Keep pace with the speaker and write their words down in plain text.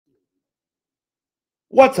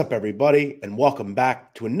What's up, everybody, and welcome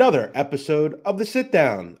back to another episode of the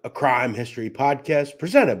Sitdown, a crime history podcast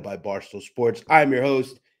presented by Barstool Sports. I'm your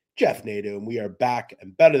host, Jeff Nadu, and we are back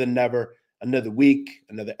and better than ever. Another week,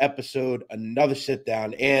 another episode, another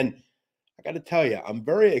Sitdown. And I got to tell you, I'm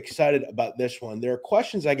very excited about this one. There are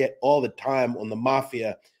questions I get all the time on the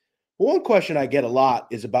Mafia. One question I get a lot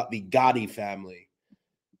is about the Gotti family.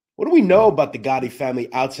 What do we know about the Gotti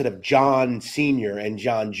family outside of John Sr. and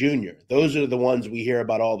John Jr.? Those are the ones we hear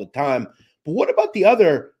about all the time. But what about the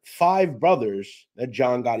other five brothers that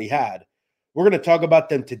John Gotti had? We're going to talk about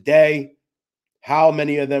them today, how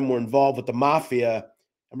many of them were involved with the Mafia,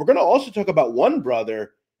 and we're going to also talk about one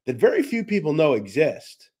brother that very few people know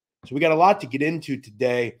exists. So we got a lot to get into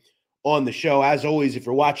today on the show. As always, if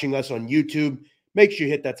you're watching us on YouTube, make sure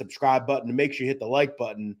you hit that subscribe button and make sure you hit the like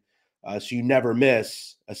button. So you never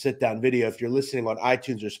miss a sit-down video. If you're listening on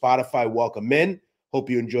iTunes or Spotify, welcome in. Hope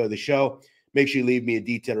you enjoy the show. Make sure you leave me a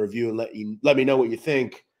detailed review and let me know what you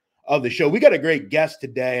think of the show. We got a great guest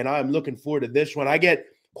today, and I'm looking forward to this one. I get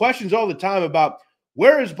questions all the time about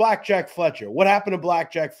where is Blackjack Fletcher? What happened to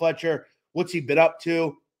Blackjack Fletcher? What's he been up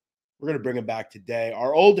to? We're going to bring him back today.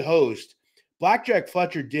 Our old host, Blackjack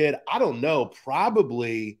Fletcher, did, I don't know,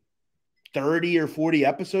 probably 30 or 40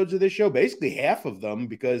 episodes of this show, basically half of them,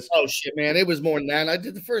 because oh shit, man, it was more than that. I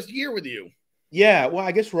did the first year with you. Yeah, well,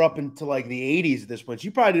 I guess we're up into like the 80s at this point. So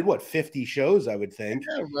you probably did what, 50 shows, I would think.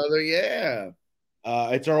 Yeah, brother, yeah.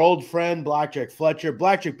 It's our old friend Blackjack Fletcher.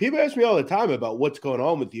 Blackjack, people ask me all the time about what's going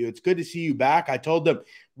on with you. It's good to see you back. I told them,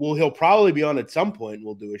 well, he'll probably be on at some point and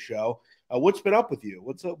we'll do a show. What's been up with you?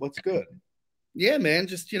 What's up? What's good? Yeah, man,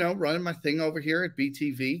 just running my thing over here at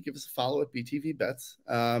BTV. Give us a follow at BTV Bets.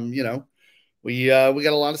 We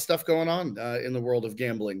got a lot of stuff going on in the world of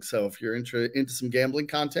gambling. So if you're into some gambling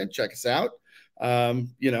content, check us out.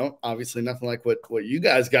 Obviously nothing like what you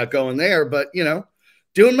guys got going there, but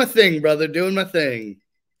doing my thing, brother, doing my thing.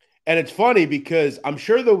 And it's funny because I'm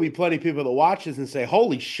sure there'll be plenty of people that watch this and say,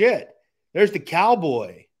 holy shit, there's the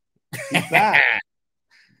cowboy. He's back.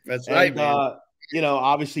 That's right, man.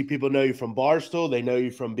 Obviously people know you from Barstool. They know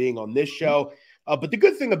you from being on this show. But the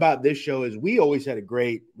good thing about this show is we always had a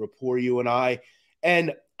great rapport, you and I.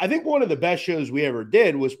 And I think one of the best shows we ever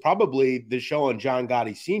did was probably the show on John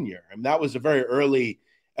Gotti Sr. And that was a very early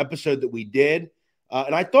episode that we did.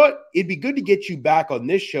 And I thought it'd be good to get you back on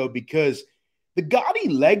this show because the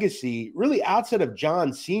Gotti legacy, really outside of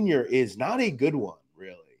John Sr., is not a good one,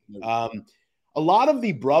 really. A lot of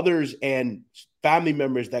the brothers and family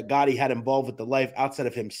members that Gotti had involved with the life outside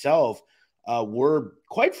of himself were,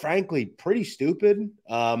 quite frankly, pretty stupid.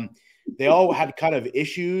 They all had kind of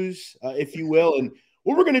issues, if you will. And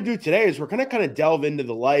what we're going to do today is we're going to kind of delve into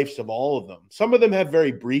the lives of all of them. Some of them have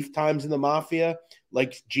very brief times in the Mafia,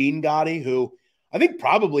 like Gene Gotti, who I think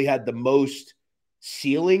probably had the most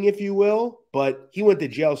ceiling, if you will. But he went to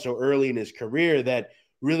jail so early in his career that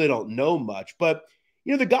really don't know much. But,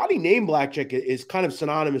 the Gotti name Blackjack is kind of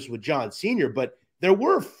synonymous with John Sr., but there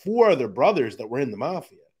were four other brothers that were in the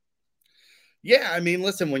Mafia. Yeah, I mean,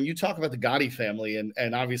 listen, when you talk about the Gotti family,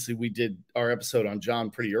 and obviously we did our episode on John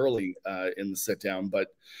pretty early in the sit down, but,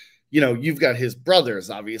 you've got his brothers,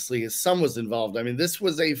 obviously. His son was involved. I mean, this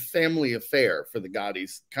was a family affair for the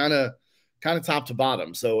Gottis, kind of top to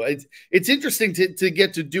bottom. So it's interesting to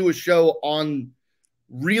get to do a show on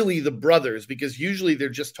really the brothers, because usually they're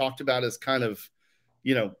just talked about as kind of,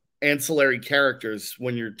 ancillary characters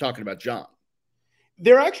when you're talking about John.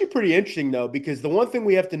 They're actually pretty interesting, though, because the one thing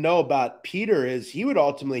we have to know about Peter is he was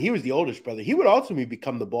the oldest brother. He would ultimately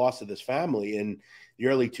become the boss of this family in the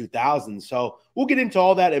early 2000s. So we'll get into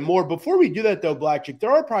all that and more. Before we do that, though, Blackjack, there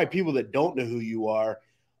are probably people that don't know who you are.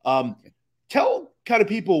 Tell kind of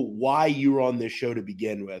people why you were on this show to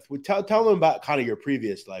begin with. Tell them about kind of your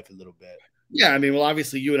previous life a little bit. Yeah, I mean, well,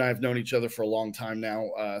 obviously you and I have known each other for a long time now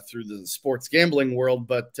through the sports gambling world,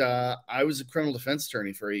 but I was a criminal defense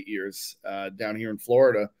attorney for 8 years down here in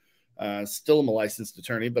Florida. Still am a licensed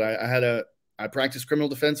attorney, but I practiced criminal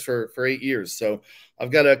defense for 8 years. So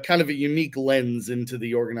I've got a kind of a unique lens into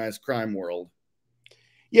the organized crime world.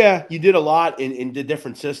 Yeah, you did a lot in the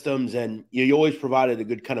different systems, and you always provided a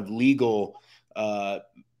good kind of legal kind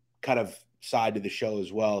of side to the show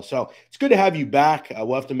as well. So it's good to have you back.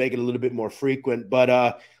 We'll have to make it a little bit more frequent,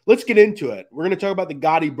 but let's get into it. We're going to talk about the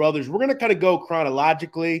Gotti brothers. We're going to kind of go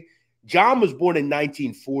chronologically. John was born in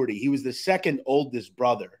 1940. He was the second oldest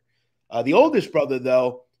brother. The oldest brother,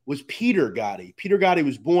 though, was Peter Gotti. Peter Gotti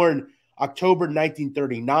was born October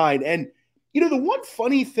 1939. And, the one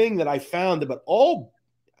funny thing that I found about all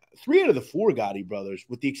three out of the four Gotti brothers,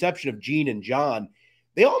 with the exception of Gene and John,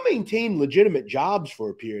 they all maintained legitimate jobs for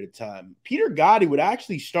a period of time. Peter Gotti would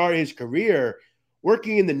actually start his career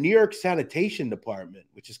working in the New York sanitation department,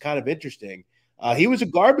 which is kind of interesting. He was a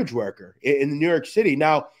garbage worker in New York City.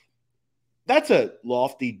 Now, that's a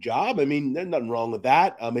lofty job. I mean, there's nothing wrong with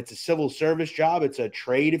that. It's a civil service job. It's a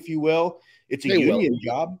trade, if you will. It's a union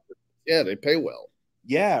job. Yeah, they pay well.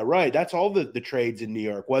 Yeah, right. That's all the trades in New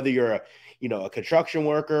York, whether you're a construction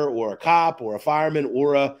worker or a cop or a fireman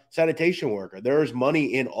or a sanitation worker. There's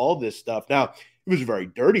money in all this stuff. Now, it was a very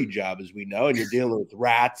dirty job, as we know, and you're dealing with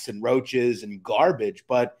rats and roaches and garbage,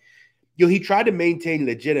 but he tried to maintain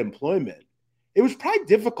legit employment. It was probably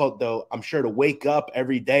difficult, though, I'm sure, to wake up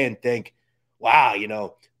every day and think, wow,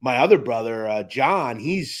 my other brother, John,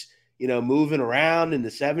 he's, moving around in the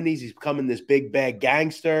 70s. He's becoming this big bad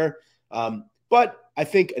gangster. But I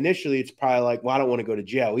think initially it's probably like, well, I don't want to go to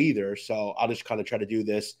jail either. So I'll just kind of try to do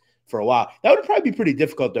this for a while. That would probably be pretty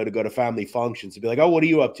difficult, though, to go to family functions and be like, oh, what are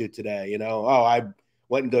you up to today? Oh, I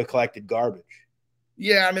went and collected garbage.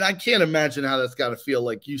 Yeah, I mean, I can't imagine how that's got to feel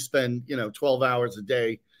like you spend, 12 hours a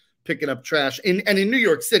day picking up trash and in New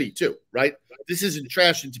York City too, right? This isn't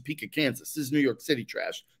trash in Topeka, Kansas. This is New York City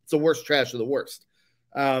trash. It's the worst trash of the worst.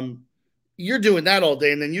 You're doing that all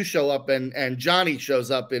day, and then you show up and Johnny shows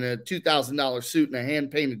up in a $2,000 suit and a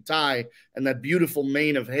hand-painted tie and that beautiful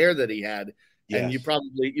mane of hair that he had. Yes. And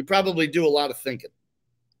you probably do a lot of thinking.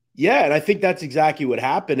 Yeah, and I think that's exactly what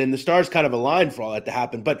happened, and the stars kind of aligned for all that to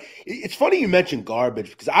happen. But it's funny you mentioned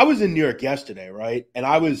garbage, because I was in New York yesterday, right? And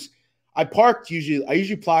I usually park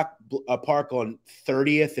on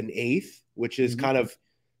 30th and 8th, which is kind of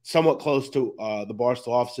somewhat close to the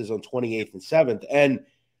Barstool offices on 28th and 7th. And,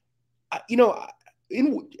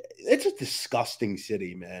 it's a disgusting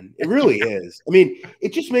city, man. It really is. I mean,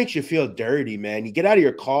 it just makes you feel dirty, man. You get out of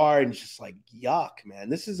your car and it's just like, yuck, man.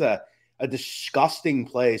 This is a disgusting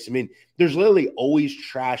place. I mean, there's literally always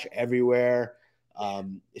trash everywhere.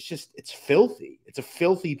 It's filthy. It's a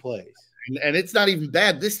filthy place. And it's not even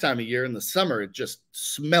bad this time of year. In the summer, it just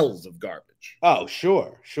smells of garbage. Oh,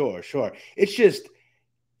 sure. It's just,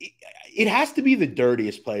 it has to be the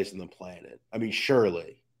dirtiest place on the planet. I mean,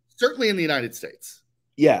 surely. Certainly in the United States.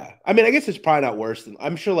 Yeah. I mean, I guess it's probably not worse than,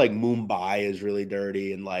 I'm sure like Mumbai is really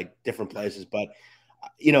dirty and like different places, but,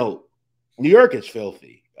 New York is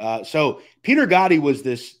filthy. So Peter Gotti was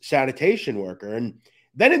this sanitation worker. And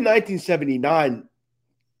then in 1979,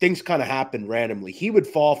 things kind of happened randomly. He would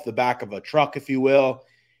fall off the back of a truck, if you will,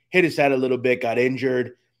 hit his head a little bit, got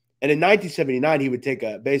injured. And in 1979, he would take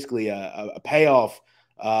basically a payoff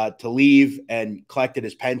to leave and collected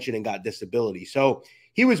his pension and got disability. So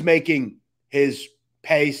he was making his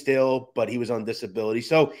pay still, but he was on disability.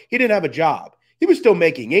 So he didn't have a job. He was still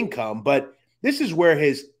making income, but this is where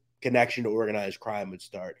his connection to organized crime would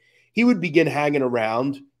start. He would begin hanging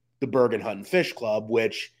around the Bergen Hunt and Fish Club,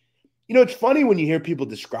 which, it's funny when you hear people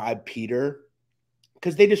describe Peter,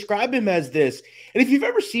 because they describe him as this. And if you've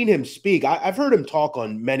ever seen him speak, I've heard him talk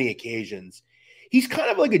on many occasions. He's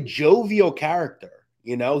kind of like a jovial character.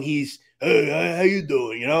 He's, hey, how you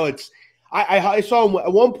doing? I saw him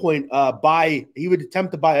at one point he would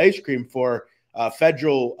attempt to buy ice cream for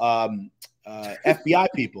federal FBI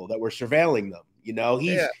people that were surveilling them.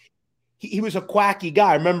 He was a quacky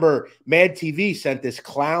guy. I remember Mad TV sent this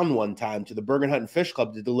clown one time to the Bergen Hunt and Fish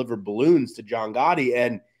Club to deliver balloons to John Gotti,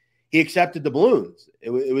 and he accepted the balloons.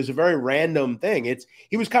 It was a very random thing.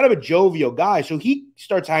 He was kind of a jovial guy, so he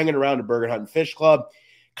starts hanging around the Bergen Hunt and Fish Club,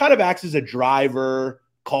 kind of acts as a driver,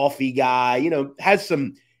 coffee guy, has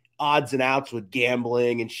some odds and outs with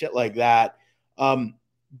gambling and shit like that.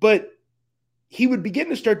 But he would begin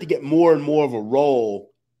to start to get more and more of a role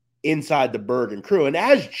inside the Bergen crew. And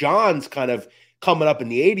as John's kind of coming up in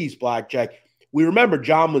the 80s, Blackjack, we remember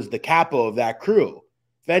John was the capo of that crew.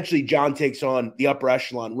 Eventually, John takes on the upper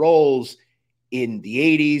echelon roles in the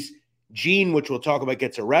 80s. Gene, which we'll talk about,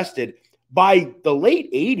 gets arrested. By the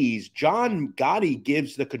late 80s, John Gotti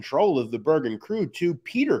gives the control of the Bergen crew to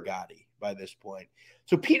Peter Gotti by this point.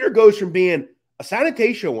 So Peter goes from being a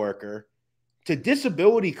sanitation worker to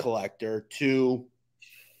disability collector to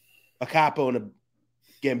a capo in a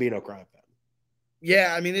Gambino crime family.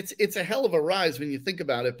 Yeah, I mean, it's a hell of a rise when you think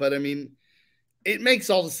about it, but I mean, it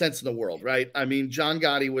makes all the sense in the world, right? I mean, John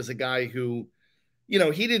Gotti was a guy who,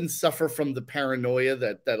 he didn't suffer from the paranoia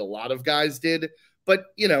that a lot of guys did, but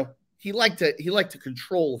he liked to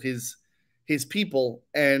control his people,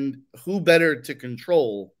 and who better to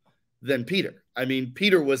control than Peter? I mean,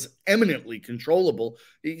 Peter was eminently controllable.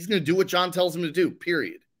 He's going to do what John tells him to do,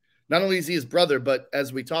 period. Not only is he his brother, but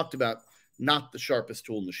as we talked about, not the sharpest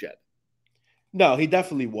tool in the shed. No, he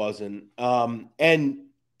definitely wasn't. And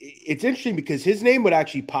it's interesting because his name would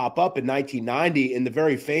actually pop up in 1990 in the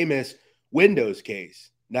very famous Windows case.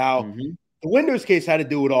 Now, The Windows case had to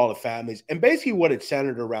do with all the families. And basically what it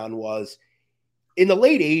centered around was in the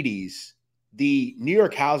late 80s, the New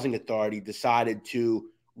York Housing Authority decided to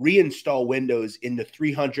reinstall windows in the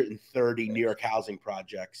 330 New York housing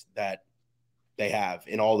projects that they have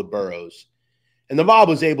in all the boroughs. And the mob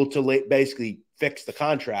was able to basically fix the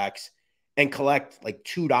contracts and collect like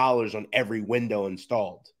 $2 on every window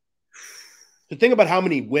installed. So think about how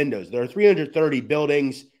many windows. There are 330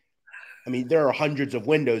 buildings. I mean, there are hundreds of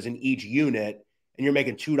windows in each unit, and you're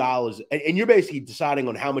making $2, and you're basically deciding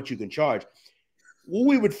on how much you can charge. What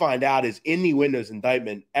we would find out is in the Windows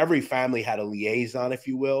indictment, every family had a liaison, if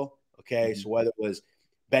you will. Okay. So whether it was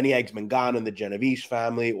Benny Eggs Mangano and the Genovese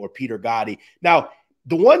family or Peter Gotti. Now,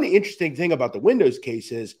 the one interesting thing about the Windows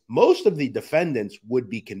case is most of the defendants would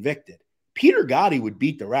be convicted. Peter Gotti would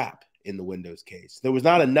beat the rap in the Windows case. There was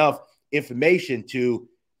not enough information to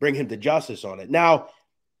bring him to justice on it. Now,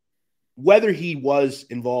 whether he was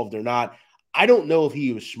involved or not, I don't know if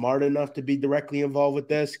he was smart enough to be directly involved with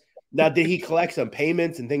this. Now, did he collect some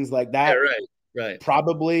payments and things like that? Yeah, right.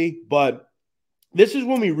 Probably. But this is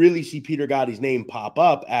when we really see Peter Gotti's name pop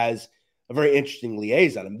up as a very interesting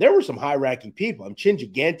liaison. I mean, there were some high-ranking people. Chin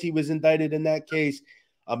Gigante was indicted in that case.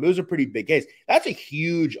 It was a pretty big case. That's a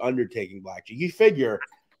huge undertaking, Blackjack. You figure,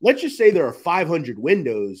 let's just say there are 500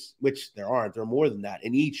 windows, which there aren't. There are more than that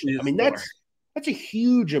in each. I mean, that's a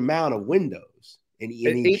huge amount of windows in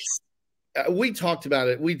each. We talked about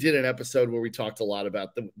it. We did an episode where we talked a lot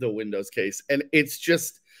about the Windows case. And it's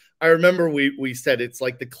just, I remember we said it's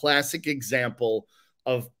like the classic example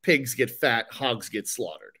of pigs get fat, hogs get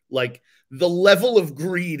slaughtered. Like the level of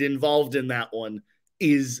greed involved in that one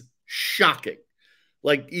is shocking.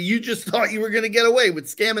 Like you just thought you were going to get away with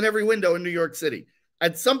scamming every window in New York City.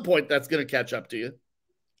 At some point, that's going to catch up to you.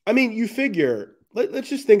 I mean, you figure, let's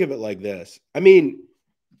just think of it like this. I mean,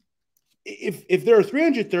 if there are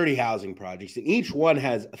 330 housing projects and each one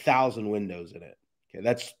has 1,000 windows in it, okay,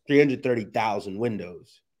 that's 330,000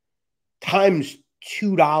 windows times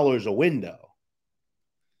 $2 a window.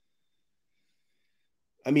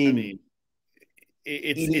 I mean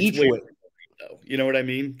it's way though. You know what I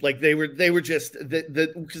mean? Like they were just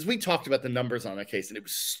because we talked about the numbers on that case and it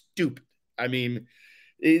was stupid. I mean,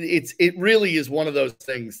 it really is one of those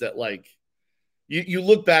things that like you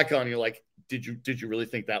look back on, you're like, did you really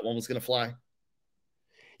think that one was going to fly?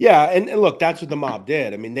 Yeah, and look, that's what the mob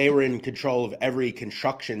did. I mean, they were in control of every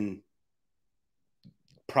construction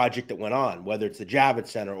project that went on, whether it's the Javits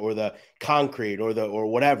Center or the concrete or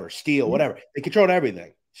whatever, steel, whatever. They controlled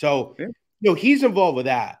everything. So, he's involved with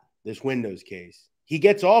that, this Windows case. He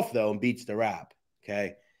gets off, though, and beats the rap,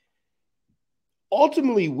 okay?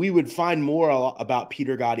 Ultimately, we would find more about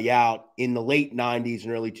Peter Gotti out in the late 90s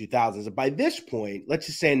and early 2000s. And by this point, let's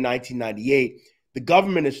just say in 1998, the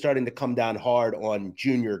government is starting to come down hard on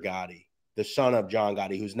Junior Gotti, the son of John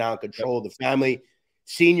Gotti, who's now in control of the family.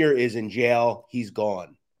 Senior is in jail. He's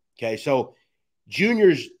gone. Okay, so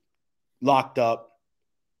Junior's locked up.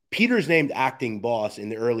 Peter's named acting boss in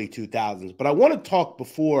the early 2000s. But I want to talk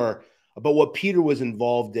before about what Peter was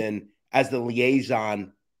involved in as the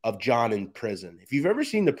liaison of John in prison. If you've ever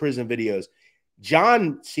seen the prison videos,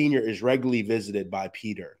 John Sr. is regularly visited by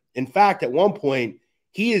Peter. In fact, at one point,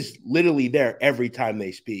 he is literally there every time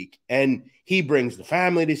they speak. And he brings the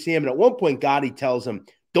family to see him. And at one point, Gotti tells him,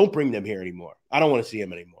 don't bring them here anymore. I don't want to see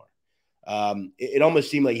him anymore. It almost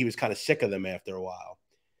seemed like he was kind of sick of them after a while.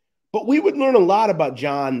 But we would learn a lot about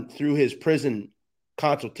John through his prison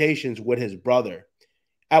consultations with his brother.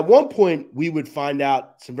 At one point, we would find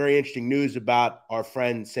out some very interesting news about our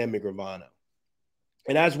friend Sammy Gravano.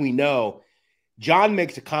 And as we know, John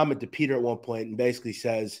makes a comment to Peter at one point and basically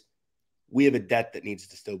says, we have a debt that needs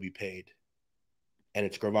to still be paid. And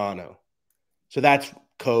it's Gravano. So that's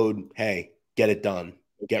code, hey, get it done.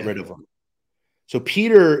 Get rid of him. So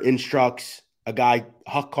Peter instructs a guy,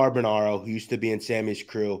 Huck Carbonaro, who used to be in Sammy's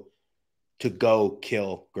crew, to go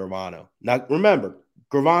kill Gravano. Now, remember,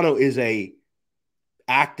 Gravano is a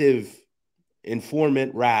active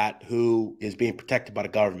informant rat who is being protected by the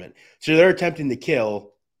government. So they're attempting to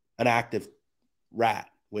kill an active rat,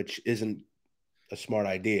 which isn't a smart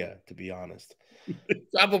idea, to be honest.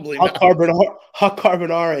 Probably Huck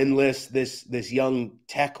Carbonaro enlists this young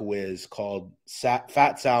tech whiz called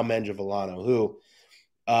Fat Sal Mangiavillano, who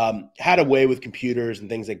had a way with computers and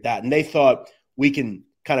things like that. And they thought, we can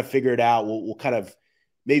kind of figure it out. We'll kind of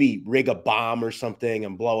maybe rig a bomb or something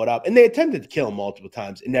and blow it up. And they attempted to kill him multiple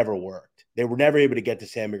times. It never worked. They were never able to get to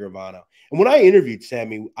Sammy Gravano. And when I interviewed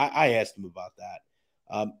Sammy, I asked him about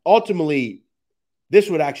that. Ultimately,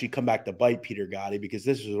 this would actually come back to bite Peter Gotti because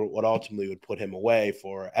this is what ultimately would put him away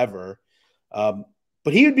forever. But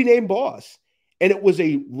he would be named boss. And it was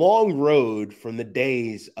a long road from the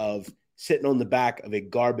days of sitting on the back of a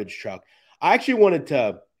garbage truck. I actually wanted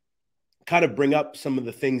to kind of bring up some of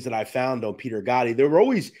the things that I found on Peter Gotti. There were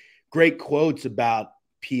always great quotes about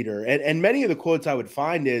Peter. And many of the quotes I would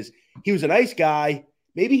find is he was a nice guy.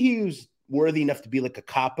 Maybe he was worthy enough to be like a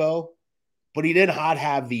capo, but he did not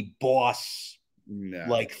have the boss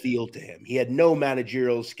like feel to him. He had no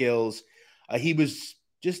managerial skills. He was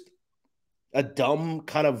just a dumb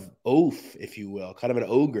kind of oaf, if you will, kind of an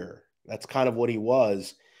ogre. That's kind of what he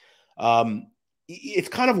was. It's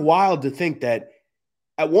kind of wild to think that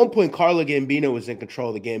at one point Carlo Gambino was in control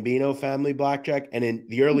of the Gambino family blackjack, and in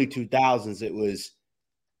the early 2000s it was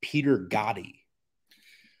Peter Gotti.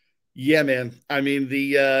 Yeah, man. I mean,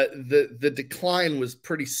 the decline was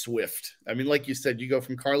pretty swift. I mean, like you said, you go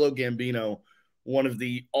from Carlo Gambino, one of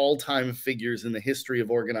the all-time figures in the history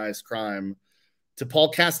of organized crime, to Paul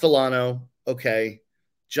Castellano. Okay.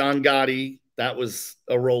 John Gotti, that was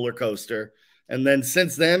a roller coaster. And then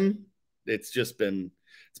since then, it's been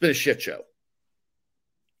a shit show.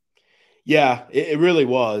 Yeah, it really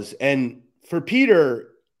was. And for Peter,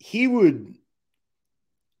 he would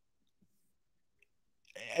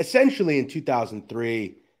essentially in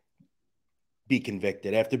 2003 be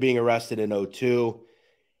convicted after being arrested in 2002.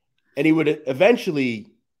 And he would eventually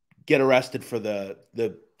get arrested for the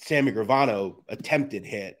Sammy Gravano attempted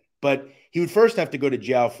hit. But he would first have to go to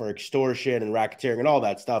jail for extortion and racketeering and all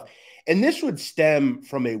that stuff. And this would stem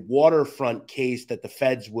from a waterfront case that the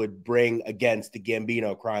feds would bring against the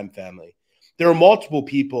Gambino crime family. There are multiple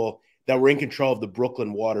people that were in control of the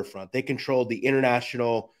Brooklyn waterfront. They controlled the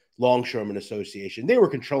International Longshoremen Association. They were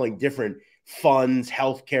controlling different funds,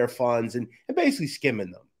 healthcare funds, and basically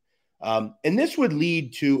skimming them. And this would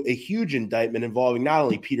lead to a huge indictment involving not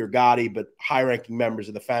only Peter Gotti, but high-ranking members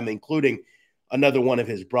of the family, including another one of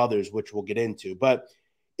his brothers, which we'll get into. But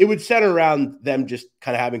it would center around them just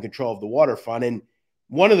kind of having control of the waterfront. And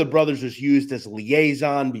one of the brothers was used as a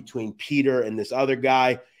liaison between Peter and this other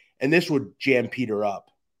guy, and this would jam Peter up.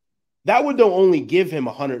 That would, though, only give him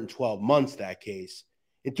 112 months, that case.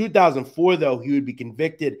 In 2004, though, he would be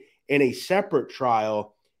convicted in a separate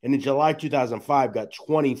trial, and in July 2005 got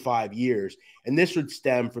 25 years. And this would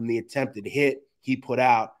stem from the attempted hit he put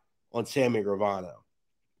out on Sammy Gravano.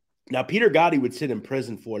 Now, Peter Gotti would sit in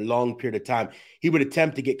prison for a long period of time. He would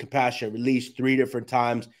attempt to get compassionate release 3 different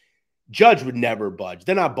times. Judge would never budge.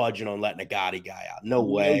 They're not budging on letting a Gotti guy out. No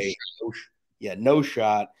way. No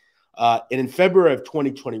shot. And in February of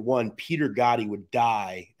 2021, Peter Gotti would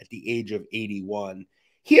die at the age of 81.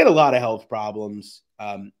 He had a lot of health problems.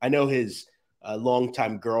 I know his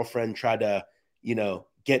longtime girlfriend tried to,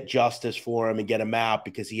 get justice for him and get him out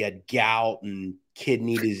because he had gout and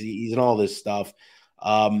kidney disease and all this stuff.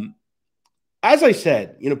 As I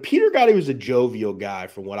said, Peter Gotti was a jovial guy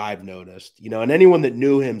from what I've noticed, and anyone that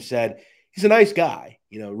knew him said he's a nice guy,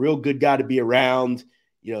 real good guy to be around.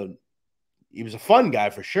 He was a fun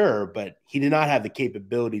guy for sure, but he did not have the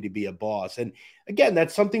capability to be a boss. And again,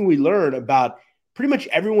 that's something we learn about pretty much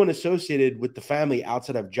everyone associated with the family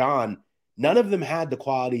outside of John. None of them had the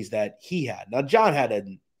qualities that he had. Now, John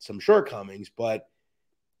had some shortcomings, but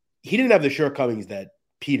he didn't have the shortcomings that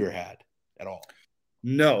Peter had at all.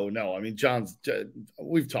 No. I mean,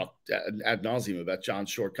 we've talked ad nauseum about John's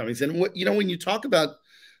shortcomings. And when you talk about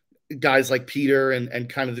guys like Peter and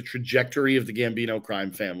kind of the trajectory of the Gambino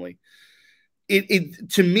crime family, it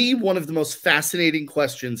to me, one of the most fascinating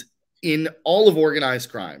questions in all of organized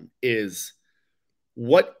crime is,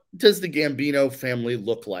 what does the Gambino family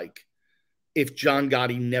look like if John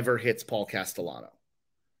Gotti never hits Paul Castellano?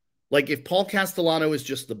 Like, if Paul Castellano is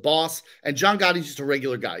just the boss and John Gotti's just a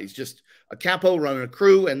regular guy, he's just a capo running a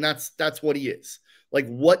crew, and that's what he is. Like,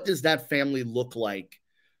 what does that family look like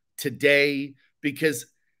today? Because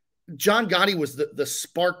John Gotti was the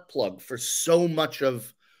spark plug for so much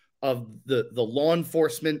of the law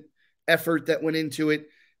enforcement effort that went into it.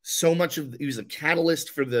 So much of he was a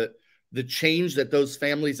catalyst for the change that those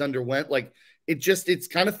families underwent. Like, it's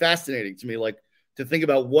kind of fascinating to me, like, to think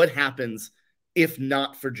about what happens if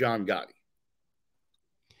not for John Gotti.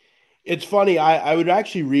 It's funny. I would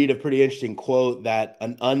actually read a pretty interesting quote that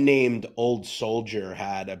an unnamed old soldier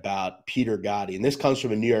had about Peter Gotti. And this comes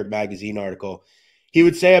from a New York Magazine article. He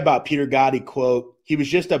would say about Peter Gotti, quote, "He was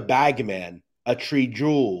just a bagman, a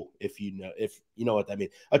trejewel," if you know what that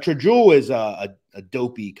means. A trejewel is a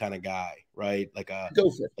dopey kind of guy, right? Like a no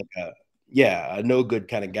good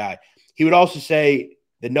kind of guy. He would also say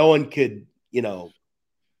that no one could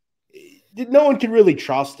really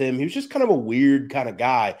trust him. He was just kind of a weird kind of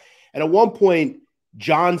guy. And at one point,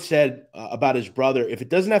 John said about his brother, "If it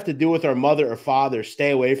doesn't have to do with our mother or father,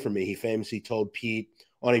 stay away from me," he famously told Pete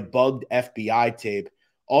on a bugged FBI tape,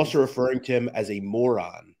 also referring to him as a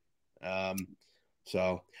moron. But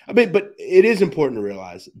it is important to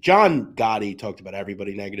realize John Gotti talked about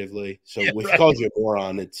everybody negatively. So if he calls you a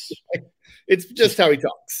moron, it's just how he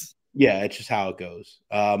talks. Yeah, it's just how it goes.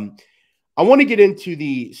 I want to get into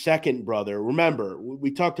the second brother. Remember,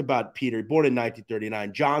 we talked about Peter, born in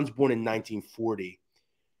 1939. John's born in 1940.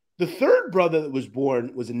 The third brother that was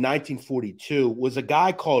born was in 1942, was a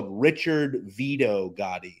guy called Richard Vito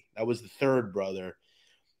Gotti. That was the third brother.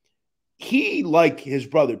 He, like his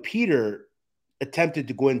brother Peter, attempted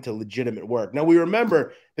to go into legitimate work. Now, we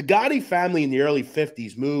remember the Gotti family in the early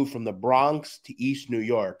 50s moved from the Bronx to East New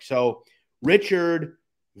York. So Richard,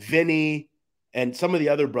 Vinny, and some of the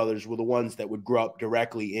other brothers were the ones that would grow up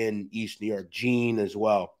directly in East New York. Gene as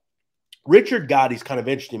well. Richard Gotti's kind of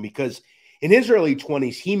interesting because in his early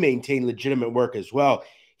 20s, he maintained legitimate work as well.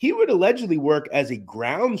 He would allegedly work as a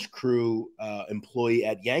grounds crew employee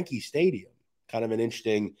at Yankee Stadium. Kind of an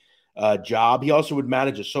interesting job. He also would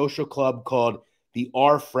manage a social club called the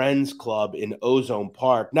Our Friends Club in Ozone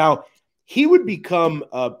Park. Now, he would become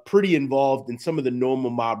pretty involved in some of the normal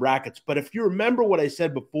mob rackets. But if you remember what I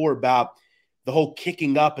said before about the whole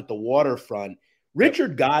kicking up at the waterfront,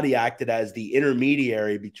 Richard Gotti acted as the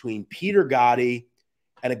intermediary between Peter Gotti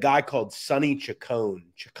and a guy called Sonny Chacon.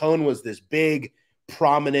 Chacon was this big,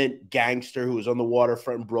 prominent gangster who was on the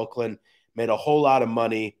waterfront in Brooklyn, made a whole lot of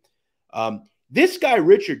money. This guy,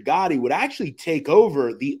 Richard Gotti, would actually take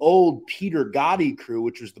over the old Peter Gotti crew,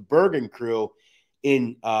 which was the Bergen crew,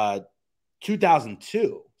 in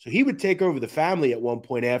 2002. So he would take over the family at one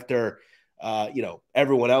point after,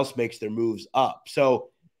 everyone else makes their moves up.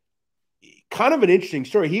 So kind of an interesting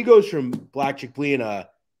story. He goes from Blackjack being a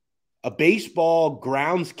baseball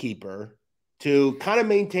groundskeeper to kind of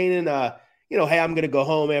maintaining hey, I'm going to go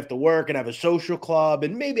home after work and have a social club,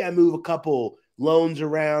 and maybe I move a couple loans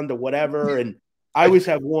around or whatever. And I always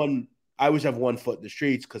have one foot in the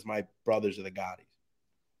streets because my brothers are the Gottis.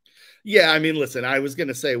 Yeah, I mean, listen, I was going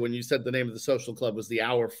to say when you said the name of the social club was the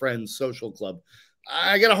Our Friends Social Club,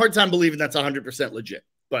 I got a hard time believing that's 100% legit.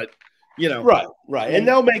 But, Right. And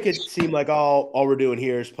they'll make it seem like all we're doing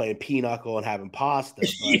here is playing pinochle and having pasta.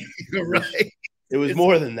 But it was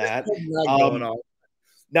more than that. Going on.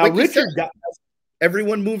 Now, like Richard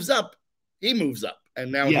everyone moves up. He moves up.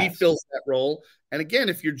 And now he fills that role. And again,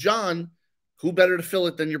 if you're John, who better to fill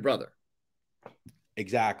it than your brother?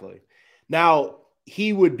 Exactly. Now,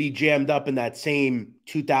 he would be jammed up in that same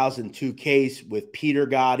 2002 case with Peter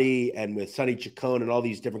Gotti and with Sonny Chacon and all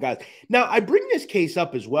these different guys. Now, I bring this case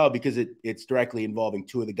up as well because it's directly involving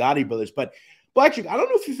two of the Gotti brothers. But Blackjack, I don't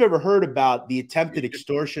know if you've ever heard about the attempted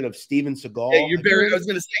extortion of Steven Seagal. Yeah, I was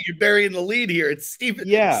going to say you're burying the lead here. It's Steven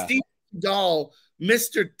Seagal,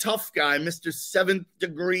 Mr. Tough Guy, Mr. Seventh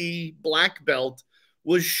Degree Black Belt,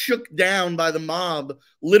 was shook down by the mob,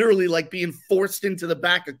 literally like being forced into the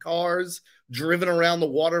back of cars, driven around the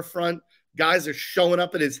waterfront. Guys are showing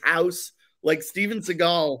up at his house. Like Steven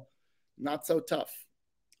Seagal, not so tough.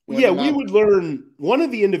 We would learn one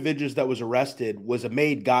of the individuals that was arrested was a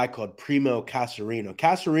made guy called Primo Casarino.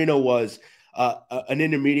 Casarino was an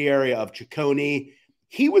intermediary of Ciccone.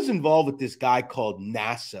 He was involved with this guy called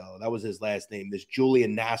Nasso. That was his last name, this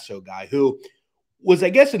Julian Nasso guy, who was, I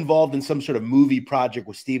guess, involved in some sort of movie project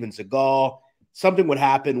with Steven Seagal. Something would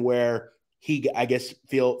happen where he, I guess,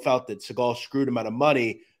 felt that Seagal screwed him out of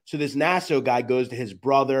money. So this Nasso guy goes to his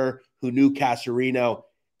brother who knew Casarino,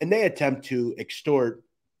 and they attempt to extort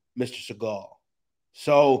Mr. Seagal.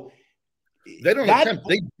 So they don't attempt,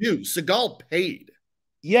 they do. Seagal paid.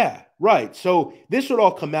 Yeah, right. So this would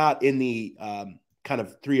all come out in the kind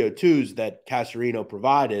of 302s that Casarino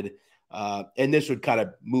provided. And this would kind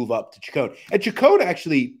of move up to Ciccone. And Ciccone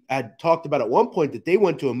actually had talked about at one point that they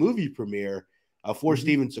went to a movie premiere for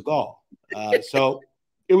Steven Seagal. So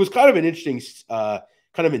it was kind of an interesting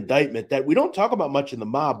kind of indictment that we don't talk about much in the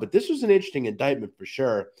mob, but this was an interesting indictment for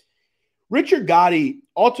sure. Richard Gotti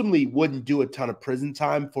ultimately wouldn't do a ton of prison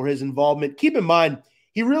time for his involvement. Keep in mind,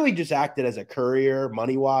 he really just acted as a courier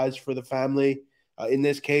money-wise for the family in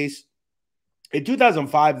this case. In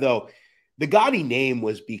 2005, though, the Gotti name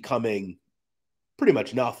was becoming pretty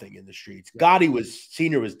much nothing in the streets. Gotti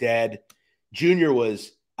Senior was dead. Junior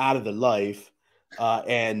was out of the life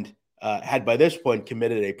and had by this point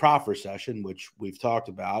committed a proffer session, which we've talked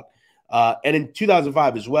about. And in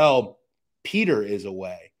 2005 as well, Peter is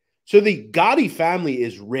away. So the Gotti family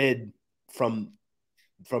is rid from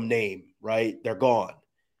name, right? They're gone.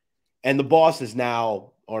 And the boss is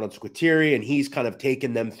now Arnold Squitieri, and he's kind of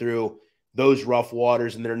taken them through those rough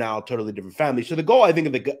waters, and they're now a totally different family. So the goal, I think,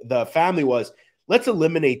 of the family was, let's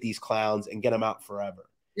eliminate these clowns and get them out forever.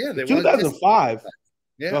 Yeah, they 2005.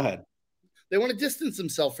 Go Yeah. ahead. They want to distance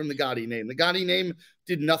themselves from the Gotti name. The Gotti name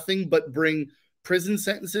did nothing but bring prison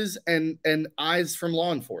sentences and eyes from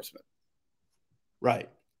law enforcement. Right.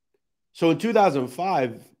 So in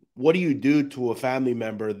 2005, what do you do to a family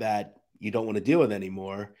member that you don't want to deal with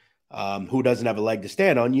anymore, who doesn't have a leg to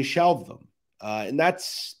stand on? You shelve them. And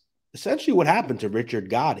that's essentially what happened to Richard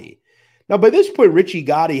Gotti. Now, by this point, Richie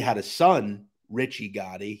Gotti had a son, Richie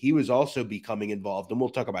Gotti. He was also becoming involved, and we'll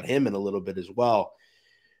talk about him in a little bit as well.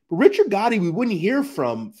 But Richard Gotti, we wouldn't hear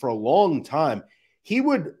from for a long time. He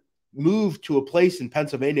would move to a place in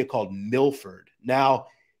Pennsylvania called Milford. Now,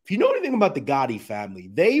 if you know anything about the Gotti family,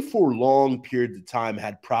 they for long periods of time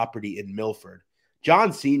had property in Milford.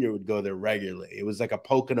 John Sr. would go there regularly. It was like a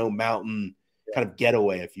Pocono Mountain kind of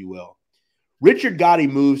getaway, if you will. Richard Gotti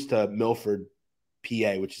moves to Milford,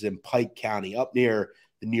 PA, which is in Pike County, up near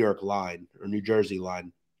the New York line or New Jersey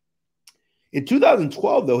line. In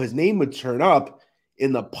 2012, though, his name would turn up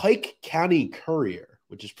in the Pike County Courier,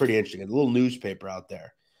 which is pretty interesting, a little newspaper out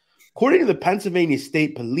there. According to the Pennsylvania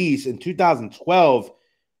State Police, in 2012,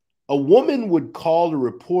 a woman would call to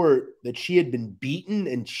report that she had been beaten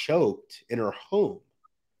and choked in her home.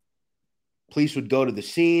 Police would go to the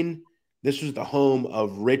scene. This was the home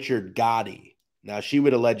of Richard Gotti. Now, she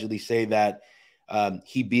would allegedly say that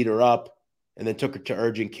he beat her up and then took her to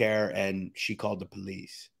urgent care, and she called the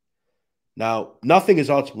police. Now, nothing is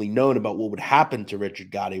ultimately known about what would happen to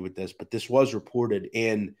Richard Gotti with this, but this was reported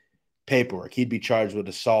in paperwork. He'd be charged with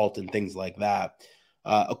assault and things like that.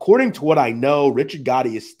 According to what I know, Richard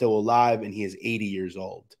Gotti is still alive, and he is 80 years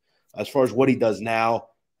old. As far as what he does now,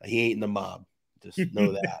 he ain't in the mob. Just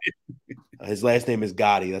know that. His last name is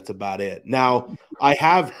Gotti. That's about it. Now, I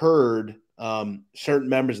have heard certain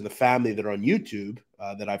members of the family that are on YouTube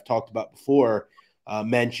that I've talked about before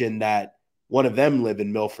mention that one of them live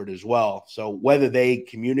in Milford as well. So whether they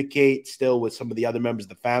communicate still with some of the other members of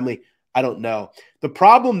the family, I don't know. The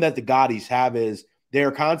problem that the Gottis have is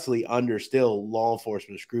they're constantly under still law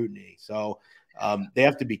enforcement scrutiny. So they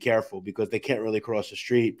have to be careful because they can't really cross the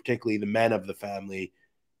street, particularly the men of the family,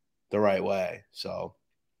 the right way. So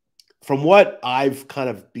from what I've kind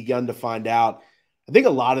of begun to find out, I think a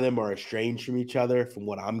lot of them are estranged from each other from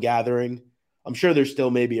what I'm gathering. I'm sure there's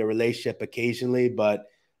still maybe a relationship occasionally, but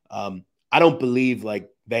I don't believe like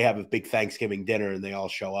they have a big Thanksgiving dinner and they all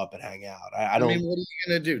show up and hang out. I don't. I mean, what are you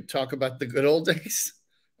going to do? Talk about the good old days?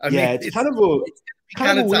 I mean, it's kind of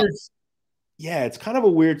a weird. Yeah, it's kind of a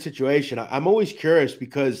weird situation. I'm always curious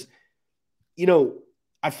because, you know,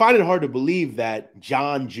 I find it hard to believe that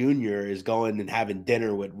John Jr. is going and having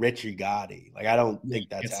dinner with Richie Gotti. Like, I don't think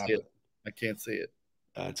that's happening. I can't see it.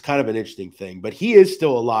 It's kind of an interesting thing, but he is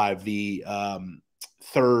still alive, the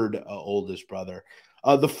third oldest brother.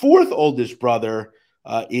 The fourth oldest brother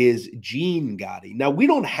is Gene Gotti. Now, we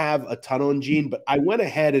don't have a ton on Gene, but I went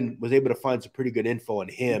ahead and was able to find some pretty good info on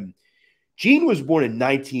him. Gene was born in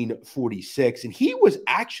 1946, and he was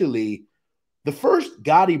actually the first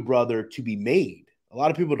Gotti brother to be made. A lot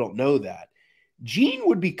of people don't know that. Gene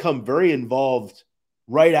would become very involved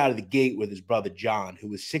right out of the gate with his brother John, who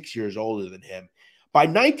was 6 years older than him. By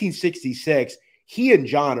 1966, he and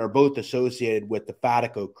John are both associated with the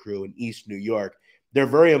Fatico crew in East New York. They're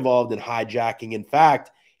very involved in hijacking. In fact,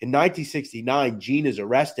 in 1969, Gene is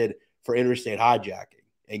arrested for interstate hijacking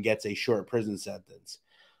and gets a short prison sentence.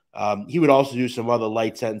 He would also do some other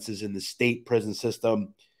light sentences in the state prison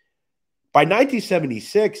system. By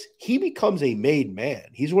 1976, he becomes a made man.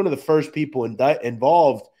 He's one of the first people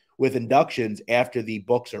involved with inductions after the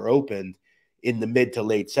books are opened in the mid to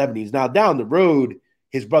late 70s. Now, down the road,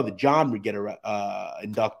 his brother John would get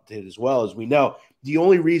inducted as well. As we know, the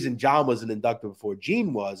only reason John wasn't inducted before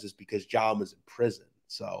Gene was is because John was in prison.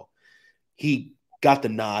 So he got the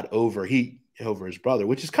nod over his brother,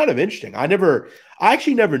 which is kind of interesting. I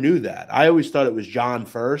actually never knew that. I always thought it was John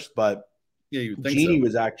first, but yeah, you think Genie so.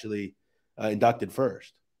 was actually inducted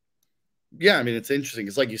first. Yeah, I mean, it's interesting.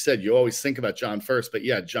 It's like you said, you always think about John first, but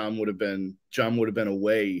yeah, John would have been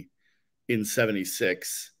away in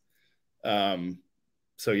 76.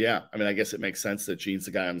 So yeah, I mean, I guess it makes sense that Gene's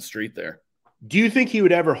the guy on the street there. Do you think he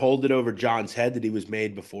would ever hold it over John's head that he was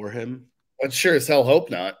made before him? I'd sure as hell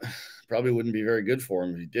hope not. Probably wouldn't be very good for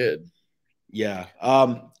him if he did. Yeah.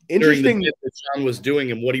 Interesting that John was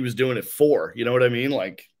doing and what he was doing it for. You know what I mean?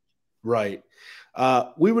 Like, right.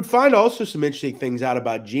 We would find also some interesting things out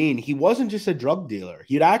about Gene. He wasn't just a drug dealer.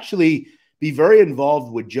 He'd actually be very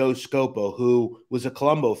involved with Joe Scopo, who was a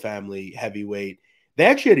Colombo family heavyweight. They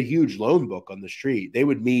actually had a huge loan book on the street. They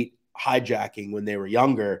would meet hijacking when they were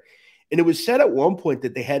younger. And it was said at one point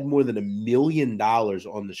that they had more than $1 million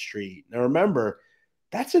on the street. Now, remember,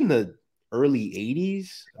 that's in the early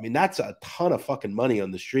 80s. I mean, that's a ton of fucking money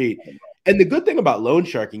on the street. And the good thing about loan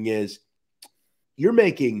sharking is you're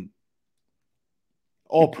making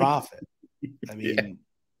all profit. I mean,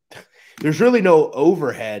 there's really no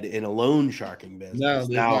overhead in a loan sharking business. No, there's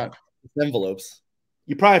not. It's envelopes.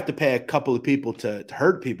 You probably have to pay a couple of people to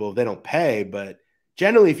hurt people if they don't pay. But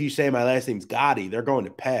generally, if you say my last name's Gotti, they're going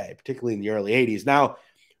to pay, particularly in the early 80s. Now,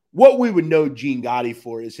 what we would know Gene Gotti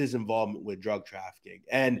for is his involvement with drug trafficking.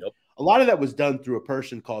 And a lot of that was done through a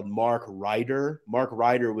person called Mark Ryder. Mark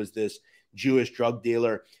Ryder was this Jewish drug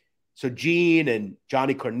dealer. So Gene and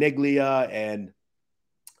Johnny Corniglia and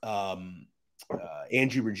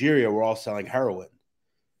Angie Ruggiero were all selling heroin.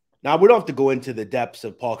 Now, we don't have to go into the depths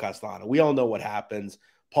of Paul Castellano. We all know what happens.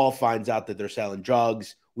 Paul finds out that they're selling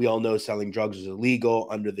drugs. We all know selling drugs is illegal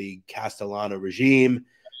under the Castellano regime.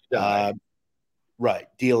 Right.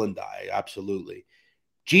 Deal and die. Absolutely.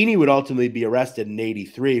 Jeannie would ultimately be arrested in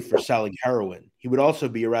 83 for selling heroin. He would also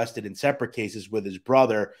be arrested in separate cases with his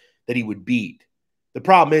brother that he would beat. The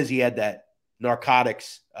problem is he had that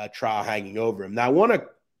narcotics trial hanging over him. Now, I want to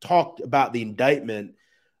talk about the indictment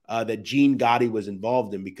that Gene Gotti was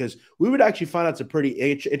involved in, because we would actually find out some pretty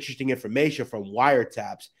interesting information from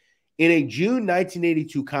wiretaps. In a June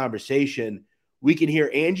 1982 conversation, we can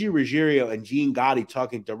hear Angie Ruggiero and Gene Gotti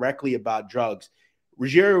talking directly about drugs.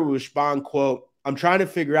 Ruggiero would respond, quote, "I'm trying to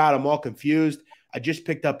figure out. I'm all confused. I just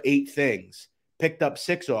picked up 8 things. Picked up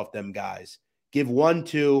 6 off them guys. I'm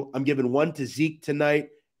giving 1 to Zeke tonight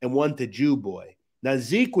and 1 to Jew Boy." Now,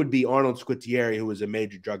 Zeke would be Arnold Squitieri, who was a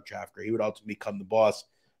major drug trafficker. He would ultimately become the boss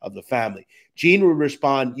of the family. Gene would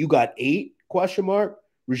respond, "You got 8? Question mark.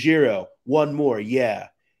 Ruggiero, 1 more. Yeah."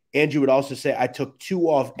 Andrew would also say, "I took 2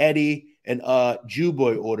 off Eddie and Jew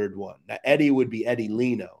Boy ordered 1. Now, Eddie would be Eddie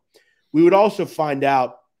Lino. We would also find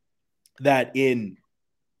out that in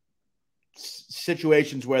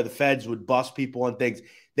situations where the feds would bust people on things,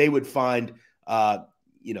 they would find,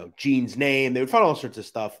 Gene's name. They would find all sorts of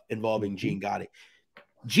stuff involving Gene Gotti.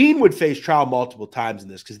 Gene would face trial multiple times in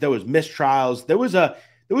this because there was mistrials. There was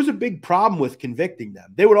a big problem with convicting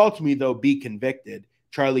them. They would ultimately, though, be convicted,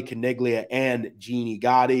 Charlie Caniglia and Jeannie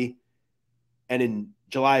Gotti. And in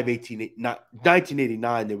July of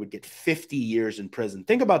 1989, they would get 50 years in prison.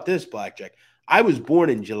 Think about this, Blackjack. I was born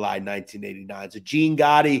in July 1989. So Gene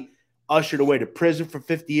Gotti ushered away to prison for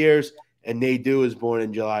 50 years, and Nadu was born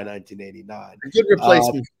in July 1989. A good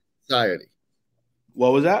replacement for society.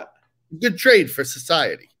 What was that? Good trade for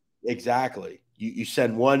society. Exactly. You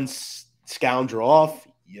send one scoundrel off,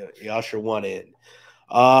 you usher one in.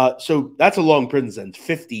 So that's a long prison sentence,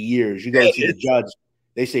 50 years. You go and see the judge,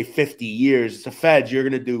 they say 50 years. It's the feds, you're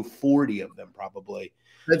going to do 40 of them probably.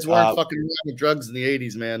 Feds weren't fucking around with drugs in the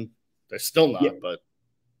 80s, man. They're still not, but.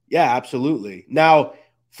 Yeah, absolutely. Now,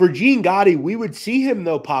 for Gene Gotti, we would see him,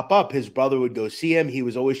 though, pop up. His brother would go see him. He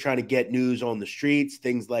was always trying to get news on the streets,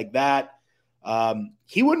 things like that.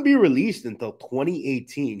 He wouldn't be released until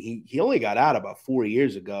 2018. He only got out about 4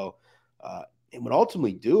 years ago and would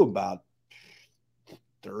ultimately do about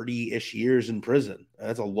 30-ish years in prison.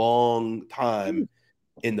 That's a long time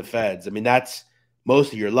in the feds. I mean, that's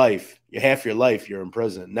most of your life. Half your life you're in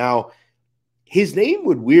prison. Now, his name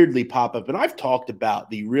would weirdly pop up, and I've talked about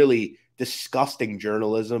the really disgusting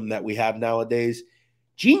journalism that we have nowadays.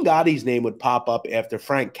 Gene Gotti's name would pop up after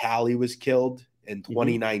Frank Cali was killed in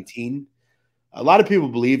 2019. A lot of people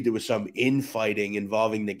believed it was some infighting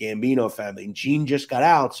involving the Gambino family, and Gene just got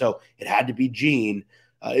out, so it had to be Gene.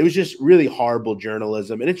 It was just really horrible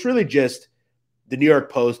journalism, and it's really just the New York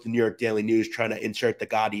Post, the New York Daily News trying to insert the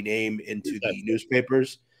Gotti name into the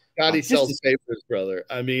newspapers. Gotti sells papers, brother.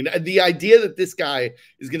 I mean, the idea that this guy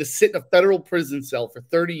is going to sit in a federal prison cell for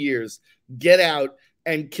 30 years, get out,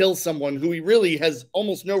 and kill someone who he really has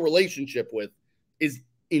almost no relationship with is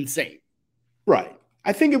insane. Right.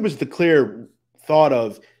 I think it was the clear thought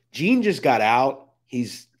of Gene just got out.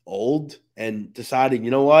 He's old and decided,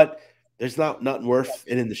 you know what? There's nothing worth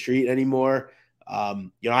it in the street anymore.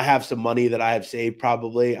 I have some money that I have saved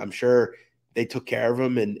probably. I'm sure they took care of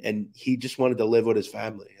him, and he just wanted to live with his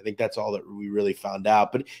family. I think that's all that we really found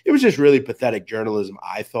out. But it was just really pathetic journalism,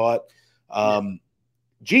 I thought.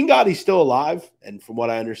 Gene Gotti's still alive, and from what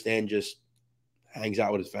I understand, just hangs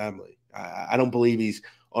out with his family. I don't believe he's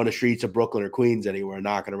on the streets of Brooklyn or Queens anywhere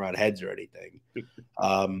knocking around heads or anything.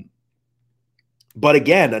 But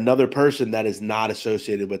again, another person that is not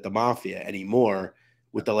associated with the Mafia anymore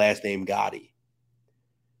with the last name Gotti.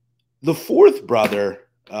 The fourth brother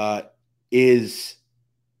is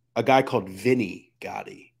a guy called Vinny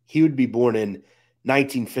Gotti. He would be born in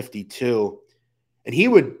 1952, and he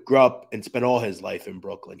would grow up and spend all his life in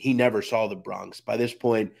Brooklyn. He never saw the Bronx. By this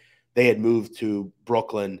point, they had moved to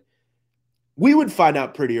Brooklyn. we would find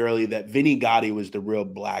out pretty early that Vinny Gotti was the real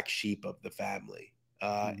black sheep of the family.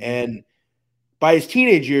 And by his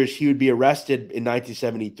teenage years, he would be arrested in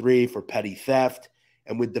 1973 for petty theft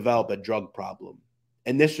and would develop a drug problem.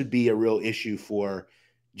 And this would be a real issue for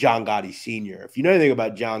John Gotti Sr. If you know anything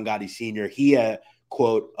about John Gotti Sr., he,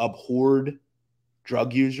 quote, abhorred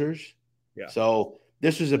drug users. Yeah. So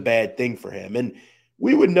this was a bad thing for him. And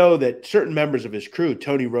we would know that certain members of his crew,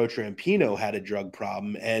 Tony Rotrampino, had a drug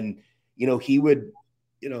problem. And, he would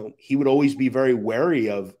always be very wary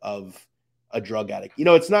of a drug addict.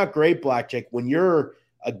 It's not great, Blackjack. When you're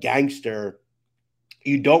a gangster,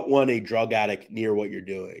 you don't want a drug addict near what you're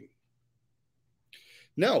doing.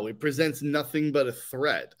 No, it presents nothing but a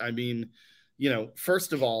threat. I mean,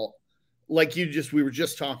 first of all, like we were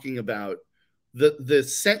just talking about, the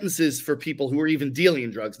sentences for people who are even dealing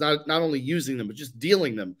in drugs, not only using them, but just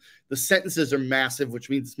dealing them, the sentences are massive,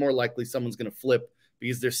 which means it's more likely someone's going to flip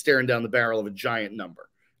because they're staring down the barrel of a giant number.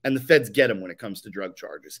 And the feds get them when it comes to drug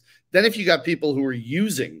charges. Then if you got people who are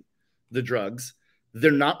using the drugs, they're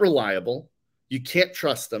not reliable. You can't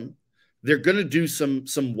trust them. They're going to do some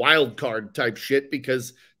wild card type shit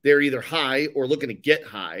because they're either high or looking to get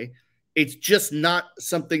high. It's just not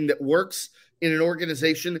something that works in an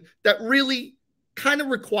organization that really kind of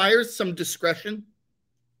requires some discretion.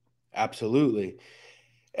 Absolutely.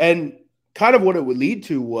 And kind of what it would lead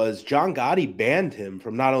to was John Gotti banned him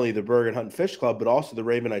from not only the Bergen Hunt and Fish Club, but also the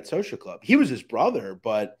Ravenite Social Club. He was his brother,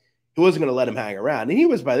 but he wasn't going to let him hang around. And he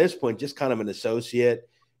was, by this point, just kind of an associate,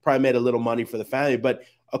 probably made a little money for the family. But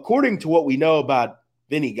according to what we know about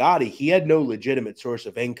Vinny Gotti, he had no legitimate source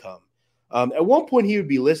of income. At one point, he would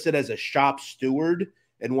be listed as a shop steward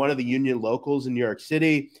in one of the union locals in New York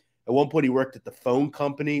City. At one point, he worked at the phone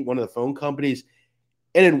company, one of the phone companies.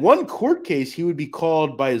 And in one court case, he would be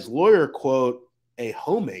called by his lawyer, quote, a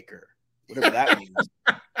homemaker, whatever that means.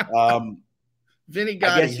 Vinny Gotti.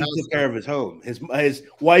 I guess he took care of his home. His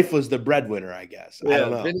wife was the breadwinner, I guess. Yeah, I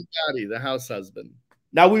don't know. Vinny Gotti, the house husband.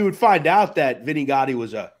 Now, we would find out that Vinny Gotti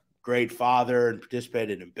was a great father and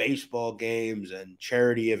participated in baseball games and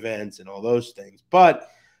charity events and all those things. But,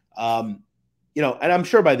 and I'm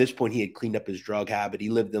sure by this point he had cleaned up his drug habit. He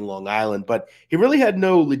lived in Long Island, but he really had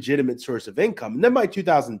no legitimate source of income. And then by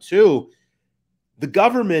 2002, the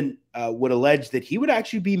government would allege that he would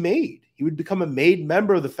actually be made. He would become a made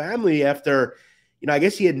member of the family after, I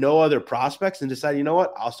guess he had no other prospects and decided, you know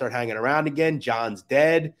what, I'll start hanging around again. John's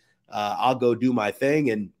dead. I'll go do my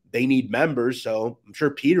thing. And they need members. So I'm sure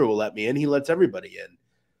Peter will let me in. He lets everybody in.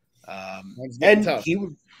 And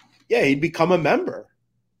he'd become a member.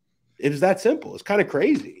 It was that simple. It's kind of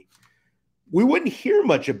crazy. We wouldn't hear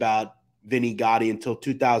much about Vinny Gotti until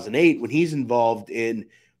 2008 when he's involved in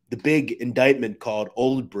the big indictment called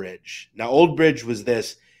Old Bridge. Now, Old Bridge was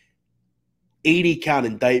this 80-count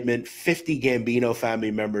indictment. 50 Gambino family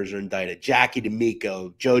members are indicted. Jackie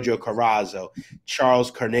D'Amico, Jojo Carrazzo,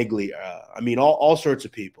 Charles Carneglia. All sorts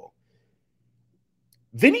of people.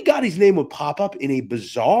 Vinny Gotti's name would pop up in a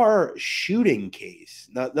bizarre shooting case.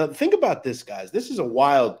 Now think about this, guys. This is a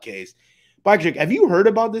wild case. Blackjack, have you heard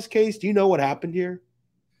about this case? Do you know what happened here?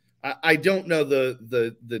 I don't know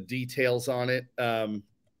the details on it.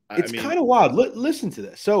 It's kind of wild. Listen to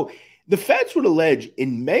this. So the feds would allege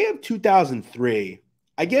in May of 2003,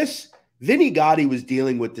 I guess Vinny Gotti was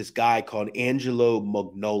dealing with this guy called Angelo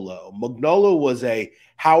Magnolo. Magnolo was a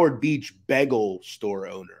Howard Beach bagel store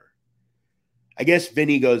owner. I guess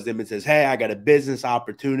Vinny goes to him and says, hey, I got a business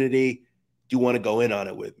opportunity. Do you want to go in on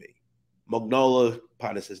it with me? Magnolo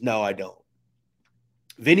kind of says, no, I don't.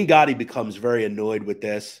 Vinny Gotti becomes very annoyed with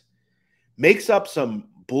this, makes up some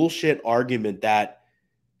bullshit argument that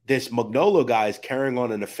this Magnolo guy is carrying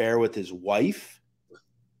on an affair with his wife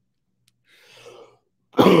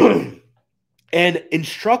and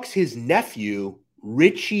instructs his nephew,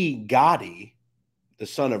 Richie Gotti, the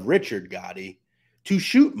son of Richard Gotti, to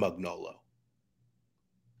shoot Magnolo.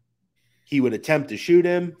 He would attempt to shoot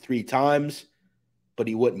him 3 times, but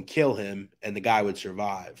he wouldn't kill him, and the guy would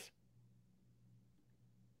survive.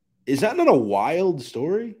 Is that not a wild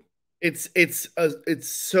story? It's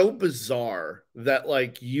so bizarre that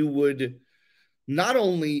like you would not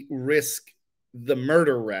only risk the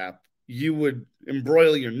murder rap, you would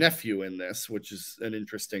embroil your nephew in this, which is an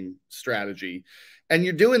interesting strategy. And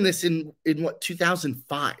you're doing this in what,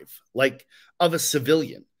 2005, like of a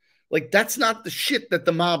civilian. Like, that's not the shit that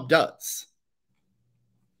the mob does.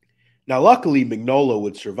 Now, luckily, Magnolo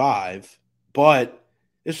would survive, but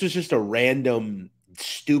this was just a random,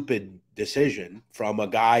 stupid decision from a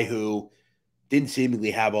guy who didn't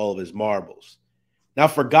seemingly have all of his marbles. Now,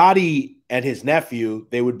 for Gotti and his nephew,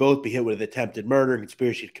 they would both be hit with attempted murder and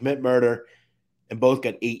conspiracy to commit murder. and both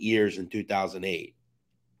got 8 years in 2008.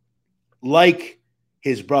 Like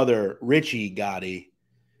his brother Richie Gotti,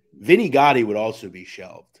 Vinny Gotti would also be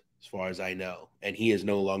shelved, as far as I know, and he is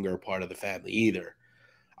no longer a part of the family either.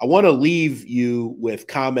 I want to leave you with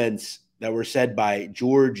comments that were said by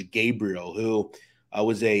George Gabriel, who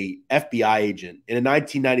was a FBI agent. In a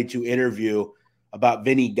 1992 interview about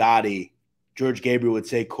Vinny Gotti, George Gabriel would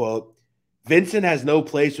say, quote, "Vincent has no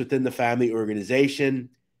place within the family organization.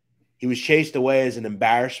 He was chased away as an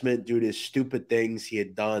embarrassment due to his stupid things he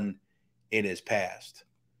had done in his past."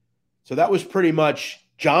 So that was pretty much,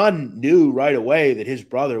 John knew right away that his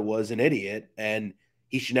brother was an idiot and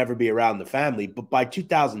he should never be around the family. But by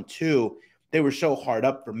 2002, they were so hard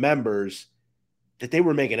up for members that they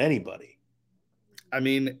were making anybody. I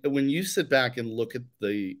mean, when you sit back and look at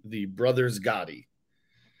the brothers Gotti,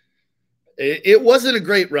 it wasn't a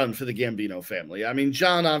great run for the Gambino family. I mean,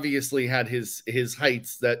 John obviously had his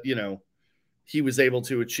heights that, you know, he was able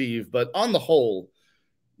to achieve. But on the whole,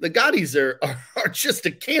 the Gottis are just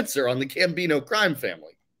a cancer on the Gambino crime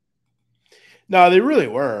family. No, they really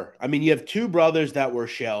were. I mean, you have two brothers that were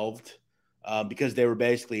shelved because they were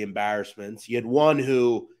basically embarrassments. You had one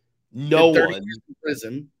who no one. 30 years in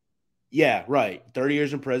prison. Yeah, right. 30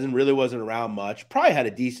 years in prison, really wasn't around much. Probably had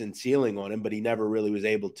a decent ceiling on him, but he never really was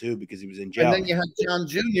able to because he was in jail. And then you had John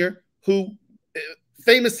Jr., who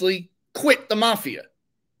famously quit the Mafia.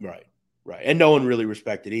 Right, right. And no one really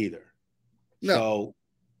respected either. No. So,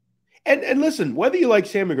 and listen, whether you like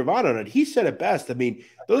Sammy Gravano or not, he said it best. I mean,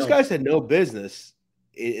 those guys had no business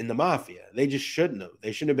in the Mafia. They just shouldn't have.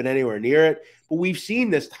 They shouldn't have been anywhere near it. But we've seen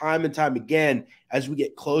this time and time again as we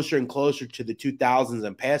get closer and closer to the 2000s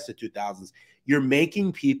and past the 2000s. You're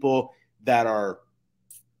making people that are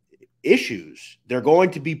issues. They're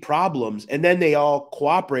going to be problems. And then they all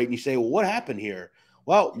cooperate and you say, well, what happened here?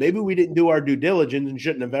 Well, maybe we didn't do our due diligence and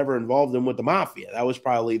shouldn't have ever involved them with the Mafia. That was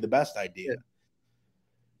probably the best idea. Yeah.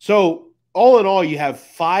 So all in all, you have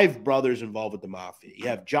 5 brothers involved with the Mafia. You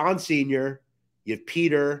have John Sr., you have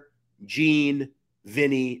Peter, Gene,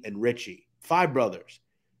 Vinny, and Richie. 5 brothers.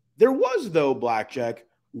 There was, though, Blackjack,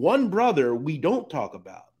 one brother we don't talk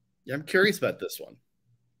about. Yeah, I'm curious about this one.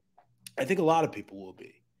 I think a lot of people will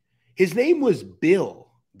be. His name was Bill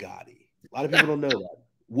Gotti. A lot of people don't know that.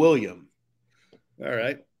 William. All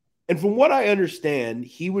right. And from what I understand,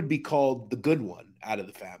 he would be called the good one out of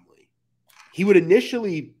the family. He would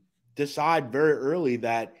initially decide very early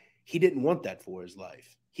that he didn't want that for his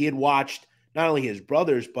life. He had watched not only his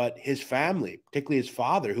brothers, but his family, particularly his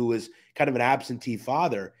father, who was kind of an absentee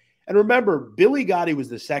father. And remember, Billy Gotti was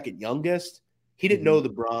the second youngest. He didn't know the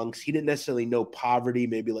Bronx. He didn't necessarily know poverty,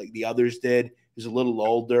 maybe like the others did. He was a little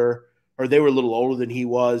older, or they were a little older than he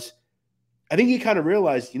was. I think he kind of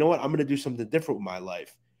realized, you know what, I'm going to do something different with my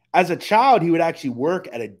life. As a child, he would actually work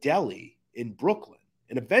at a deli in Brooklyn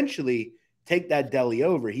and eventually take that deli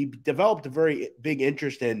over. He developed a very big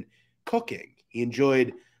interest in cooking. He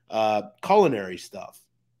enjoyed culinary stuff.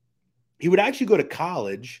 He would actually go to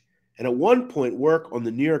college and at one point work on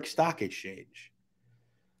the New York Stock Exchange.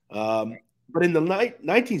 But in the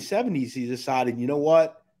 1970s, he decided, you know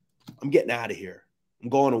what? I'm getting out of here. I'm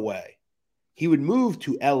going away. He would move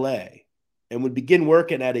to L.A. and would begin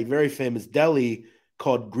working at a very famous deli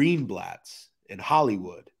called Greenblatt's in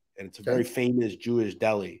Hollywood. And it's a very famous Jewish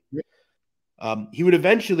deli. He would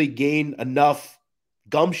eventually gain enough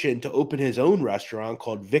gumption to open his own restaurant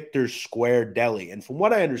called Victor's Square Deli. And from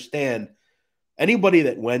what I understand, anybody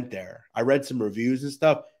that went there, I read some reviews and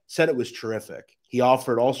stuff, said it was terrific. He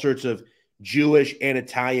offered all sorts of Jewish and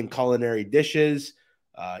Italian culinary dishes,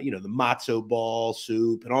 the matzo ball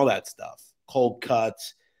soup and all that stuff, cold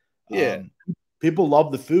cuts. Yeah. People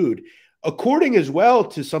love the food. According as well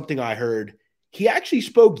to something I heard, he actually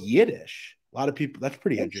spoke Yiddish. A lot of people, that's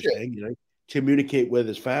pretty interesting, communicate with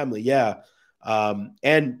his family. Yeah.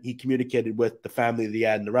 And he communicated with the family that he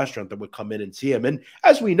had in the restaurant that would come in and see him. And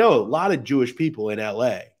as we know, a lot of Jewish people in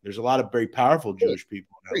LA. There's a lot of very powerful Jewish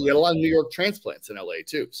people in LA. You had a lot of New York transplants in LA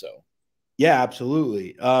too. So yeah,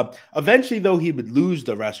 absolutely. Eventually, though, he would lose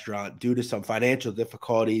the restaurant due to some financial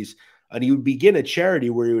difficulties, and he would begin a charity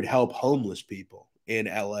where he would help homeless people in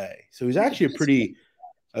LA. So he's actually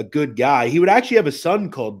a good guy. He would actually have a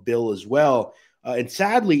son called Bill as well. And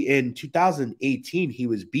sadly, in 2018, he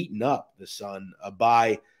was beaten up, the son,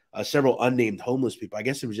 by several unnamed homeless people. I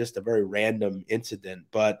guess it was just a very random incident,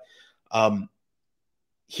 but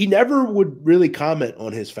he never would really comment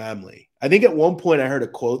on his family. I think at one point I heard a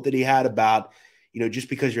quote that he had about, just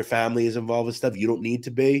because your family is involved with stuff, you don't need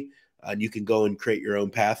to be, and you can go and create your own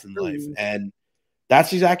path in life. And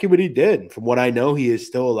that's exactly what he did. From what I know, he is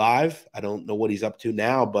still alive. I don't know what he's up to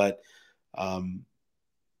now, but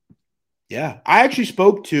Yeah. I actually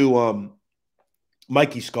spoke to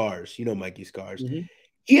Mikey Scars. You know Mikey Scars. Mhm.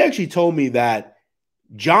 He actually told me that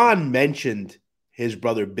John mentioned his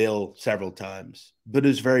brother Bill several times, but it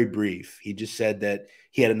was very brief. He just said that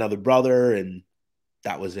he had another brother and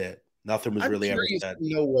that was it. Nothing was really ever said.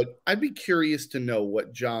 I'd be curious to know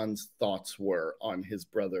what John's thoughts were on his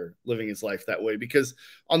brother living his life that way. Because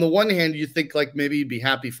on the one hand, you think like maybe you'd be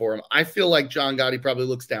happy for him. I feel like John Gotti probably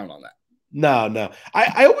looks down on that. No.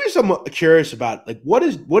 I always am curious about like what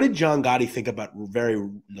did John Gotti think about very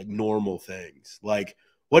like normal things? Like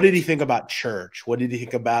what did he think about church? What did he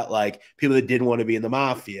think about like people that didn't want to be in the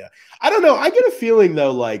mafia? I don't know. I get a feeling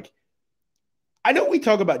though, like I know we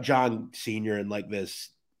talk about John Sr. and like this,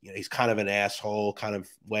 he's kind of an asshole kind of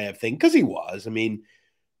way of thinking because he was. I mean,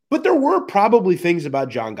 but there were probably things about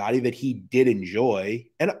John Gotti that he did enjoy.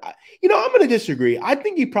 And, I'm going to disagree. I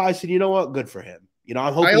think he probably said, you know what? Good for him.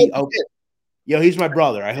 I hope he's my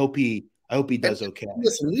brother. I hope he does okay.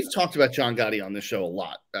 Listen, we've talked about John Gotti on this show a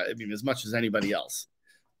lot. I mean, as much as anybody else.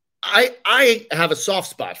 I have a soft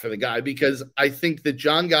spot for the guy because I think that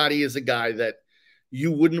John Gotti is a guy that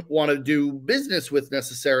you wouldn't want to do business with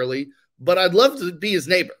necessarily, but I'd love to be his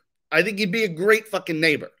neighbor. I think he'd be a great fucking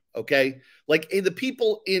neighbor. Okay. Like the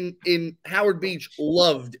people in Howard Beach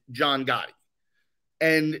loved John Gotti.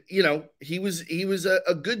 And, he was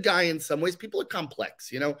a good guy in some ways. People are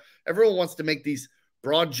complex, everyone wants to make these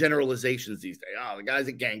broad generalizations these days. Oh, the guy's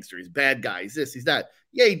a gangster. He's a bad guy. He's this, he's that.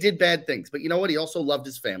 Yeah, he did bad things. But you know what? He also loved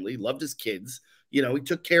his family, loved his kids. He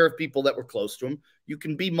took care of people that were close to him. You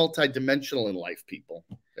can be multidimensional in life, people.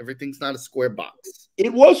 Everything's not a square box.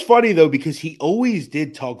 It was funny, though, because he always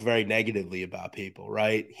did talk very negatively about people,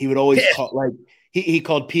 right? He would always call, like, he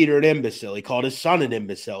called Peter an imbecile. He called his son an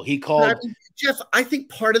imbecile. He called... Jeff, I think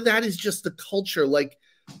part of that is just the culture. Like,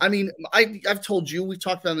 I mean, I've told you, we've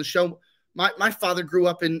talked about on the show, my father grew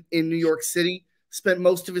up in New York City, spent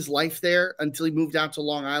most of his life there until he moved out to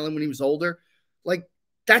Long Island when he was older. Like,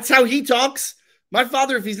 that's how he talks. My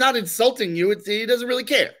father, if he's not insulting you, he doesn't really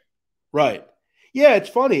care. Right. Yeah, it's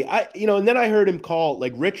funny. And then I heard him call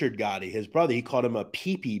like Richard Gotti, his brother, he called him a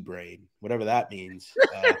pee-pee brain, whatever that means.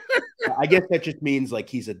 I guess that just means like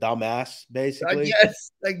he's a dumbass, basically.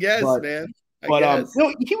 I guess, man. But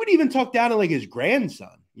he would even talk down to like his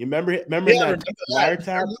grandson. You remember that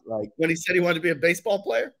wiretap? Like when he said he wanted to be a baseball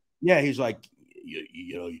player? Yeah, he's like,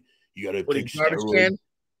 you gotta take steroids.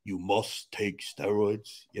 You must take steroids,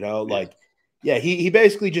 like yeah, he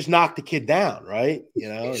basically just knocked the kid down, right? He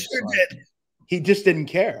sure did. He just didn't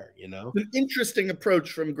care, An interesting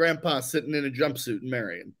approach from grandpa sitting in a jumpsuit in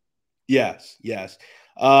Marion. Yes.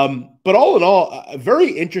 But all in all, a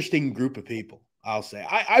very interesting group of people, I'll say.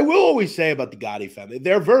 I will always say about the Gotti family,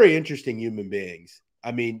 they're very interesting human beings.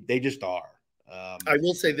 I mean, they just are. I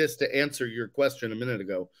will say this to answer your question a minute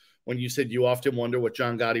ago, when you said you often wonder what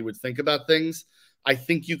John Gotti would think about things. I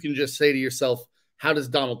think you can just say to yourself, how does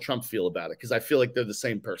Donald Trump feel about it? Because I feel like they're the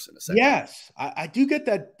same person. Yes, I do get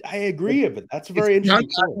that. I agree, but that's a very interesting.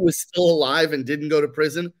 John Gotti was still alive and didn't go to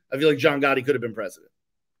prison, I feel like John Gotti could have been president.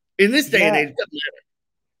 In this day and age, it doesn't matter.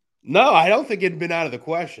 No, I don't think it'd been out of the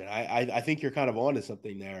question. I think you're kind of onto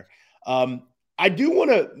something there. I do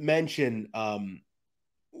want to mention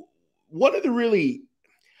one of the really.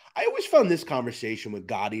 I always found this conversation with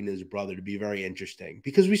Gotti and his brother to be very interesting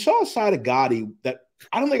because we saw a side of Gotti that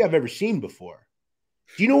I don't think I've ever seen before.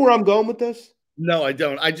 Do you know where I'm going with this? No, I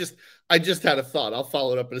don't. I just had a thought. I'll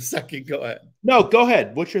follow it up in a second. Go ahead. No, go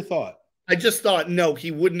ahead. What's your thought? I just thought, no,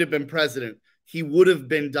 he wouldn't have been president. He would have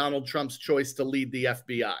been Donald Trump's choice to lead the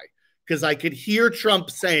FBI. Because I could hear Trump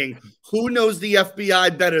saying, who knows the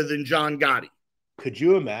FBI better than John Gotti? Could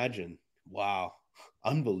you imagine? Wow.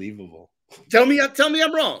 Unbelievable. Tell me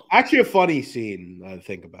I'm wrong. Actually, a funny scene I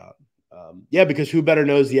think about. Yeah, because who better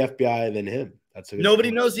knows the FBI than him?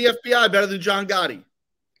 Nobody knows the FBI better than John Gotti.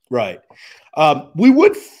 Right. We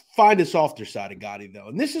would find a softer side of Gotti, though.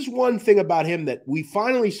 And this is one thing about him that we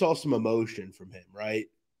finally saw some emotion from him, right?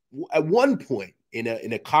 At one point in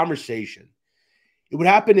a conversation, it would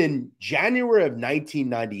happen in January of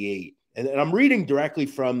 1998. And I'm reading directly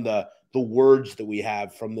from the words that we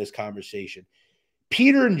have from this conversation.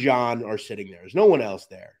 Peter and John are sitting there. There's no one else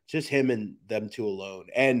there. It's just him and them two alone.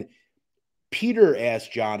 And Peter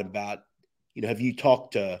asked John about, have you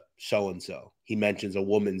talked to so-and-so? He mentions a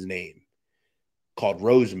woman's name called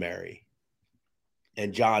Rosemary.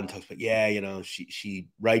 And John talks about, yeah, she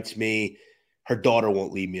writes me. Her daughter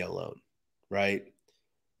won't leave me alone, right?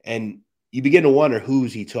 And you begin to wonder,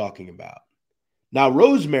 who's he talking about? Now,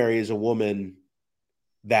 Rosemary is a woman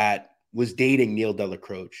that was dating Neil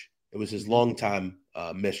Delacroce. It was his longtime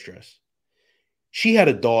mistress. She had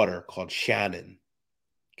a daughter called Shannon,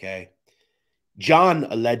 okay? John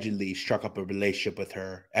allegedly struck up a relationship with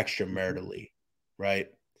her extramaritally, right?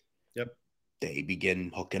 Yep. They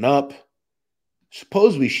begin hooking up.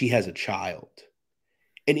 Supposedly she has a child.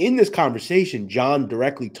 And in this conversation, John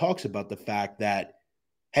directly talks about the fact that,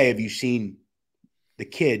 hey, have you seen the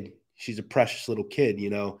kid? She's a precious little kid, you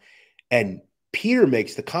know? And Peter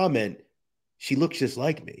makes the comment, she looks just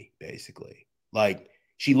like me, basically. Like,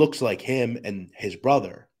 she looks like him and his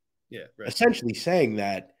brother. Yeah, right. Essentially saying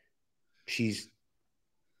that she's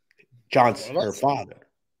John's her father.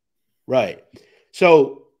 Right.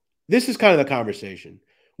 So this is kind of the conversation.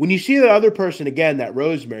 When you see that other person again, that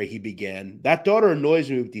Rosemary he began, that daughter annoys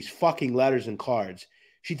me with these fucking letters and cards.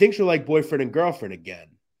 She thinks we're like boyfriend and girlfriend again.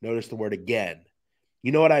 Notice the word again.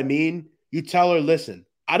 You know what I mean? You tell her, listen,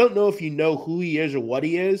 I don't know if you know who he is or what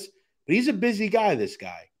he is, but he's a busy guy, this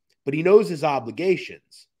guy. But he knows his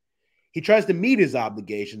obligations. He tries to meet his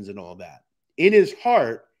obligations and all that. In his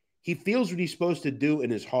heart, he feels what he's supposed to do in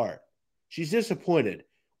his heart. She's disappointed.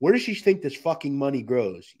 Where does she think this fucking money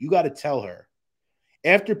grows? You got to tell her.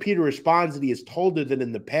 After Peter responds that he has told her that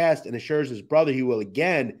in the past and assures his brother he will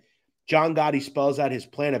again, John Gotti spells out his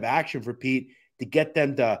plan of action for Pete to get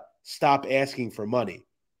them to stop asking for money.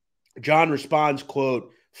 John responds,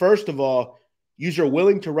 quote, first of all, you're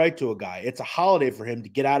willing to write to a guy. It's a holiday for him to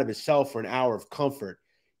get out of his cell for an hour of comfort.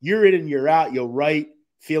 You're in and you're out. You'll write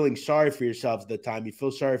feeling sorry for yourself at the time. You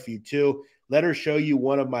feel sorry for you too. Let her show you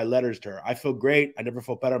one of my letters to her. I feel great. I never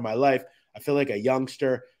felt better in my life. I feel like a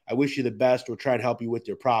youngster. I wish you the best. We'll try and help you with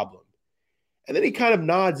your problem. And then he kind of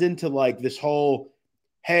nods into like this whole,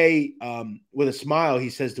 hey, with a smile, he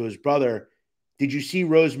says to his brother, did you see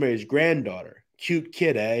Rosemary's granddaughter? Cute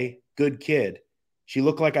kid, eh? Good kid. She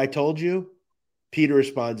looked like I told you? Peter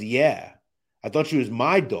responds, yeah. I thought she was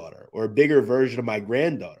my daughter or a bigger version of my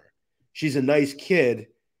granddaughter. She's a nice kid.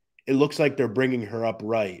 It looks like they're bringing her up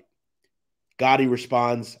right. Gotti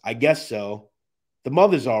responds, I guess so. The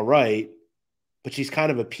mother's all right, but she's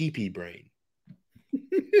kind of a pee-pee brain.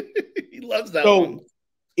 He loves that one.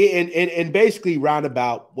 And basically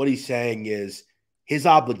roundabout what he's saying is his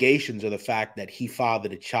obligations are the fact that he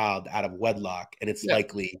fathered a child out of wedlock, and it's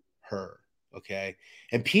likely her, okay?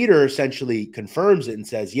 And Peter essentially confirms it and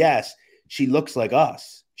says, yes, she looks like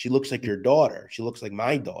us. She looks like your daughter. She looks like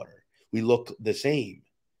my daughter. We look the same.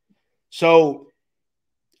 So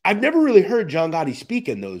I've never really heard John Gotti speak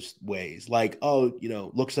in those ways. Like, oh, you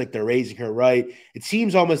know, looks like they're raising her right. It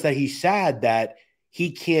seems almost that he's sad that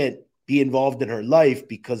he can't be involved in her life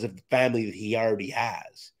because of the family that he already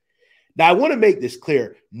has. Now, I want to make this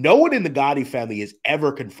clear. No one in the Gotti family has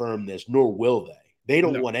ever confirmed this, nor will they. They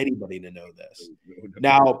don't want anybody to know this.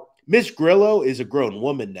 Now, Miss Grillo is a grown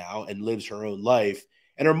woman now and lives her own life.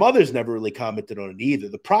 And her mother's never really commented on it either.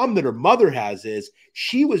 The problem that her mother has is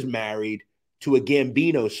she was married to a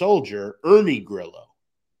Gambino soldier, Ernie Grillo.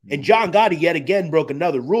 And John Gotti yet again broke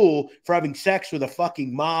another rule for having sex with a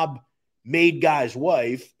fucking mob made guy's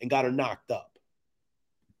wife and got her knocked up.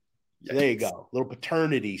 So there you go. Little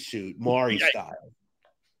paternity suit, Maury style.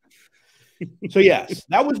 So yes,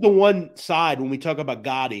 that was the one side when we talk about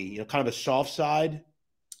Gotti, you know, kind of a soft side.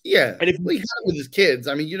 Yeah. And if he got it with his kids,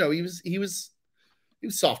 I mean, you know, he was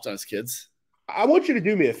soft on his kids. I want you to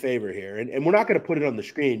do me a favor here, and we're not going to put it on the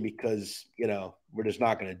screen because, you know, we're just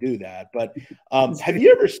not going to do that. But have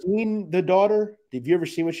you ever seen the daughter? Have you ever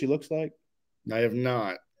seen what she looks like? I have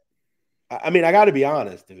not. I mean, I got to be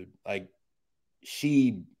honest, dude. Like,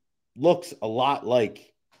 she looks a lot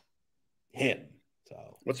like him.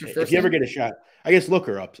 So, what's your first if you ever get a shot, I guess look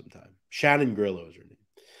her up sometime. Shannon Grillo is her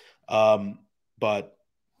name. But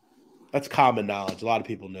that's common knowledge. A lot of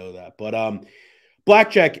people know that. But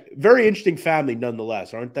Blackjack, very interesting family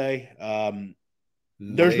nonetheless, aren't they?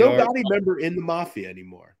 There's no Gotti member in the Mafia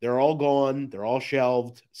anymore. They're all gone. They're all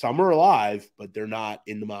shelved. Some are alive, but they're not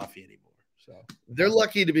in the Mafia anymore. So they're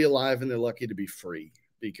lucky to be alive and they're lucky to be free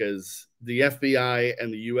because the FBI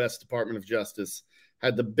and the U.S. Department of Justice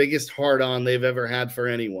had the biggest hard-on they've ever had for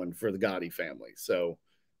anyone for the Gotti family. So,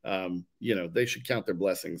 you know, they should count their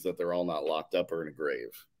blessings that they're all not locked up or in a grave.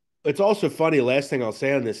 It's also funny. Last thing I'll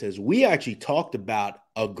say on this is we actually talked about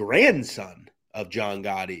a grandson of John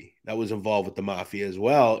Gotti that was involved with the Mafia as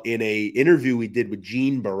well in a interview we did with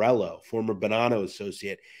Gene Borello, former Bonanno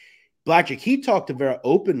associate. Blackjack, he talked very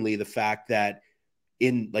openly the fact that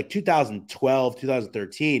in like 2012,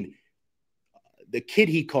 2013, the kid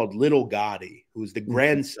he called Little Gotti, who was the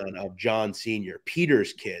grandson of John Sr.,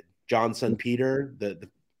 Peter's kid, John's son Peter, the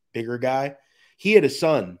bigger guy, he had a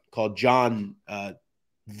son called John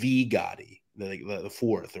V. Gotti, the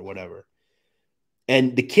fourth or whatever.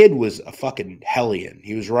 And the kid was a fucking hellion.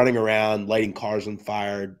 He was running around, lighting cars on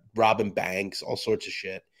fire, robbing banks, all sorts of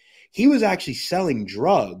shit. He was actually selling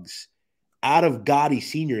drugs out of Gotti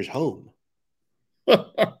Sr.'s home.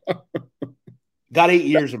 Got 8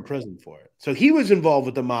 years in prison for it. So he was involved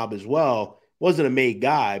with the mob as well. Wasn't a made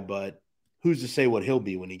guy, but who's to say what he'll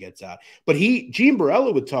be when he gets out? But Gene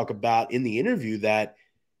Barella would talk about in the interview that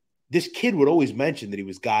this kid would always mention that he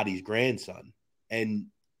was Gotti's grandson. And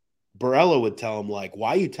Barella would tell him, like, why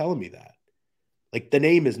are you telling me that? Like, the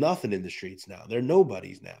name is nothing in the streets now. They're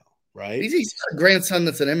nobodies now, right? He's got a grandson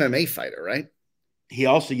that's an MMA fighter, right? He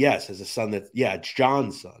also, yes, has a son it's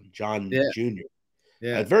John's son, John Jr.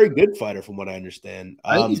 Yeah. A very good fighter from what I understand.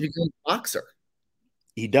 I think he's become a boxer.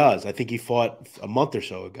 He does. I think he fought a month or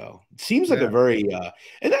so ago. It seems like a very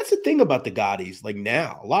and that's the thing about the Gottis. Like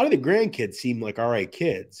now, a lot of the grandkids seem like all right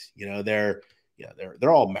kids. You know, they're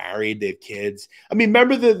all married, they have kids. I mean,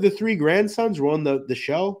 remember the three grandsons were on the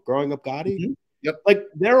show Growing Up Gotti? Mm-hmm. Yep. Like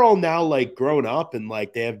they're all now like grown up and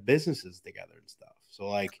like they have businesses together and stuff. So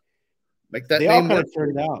like make that they all kind of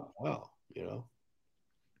turned out well, you know.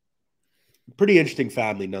 Pretty interesting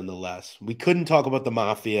family nonetheless. We couldn't talk about the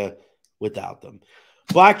Mafia without them.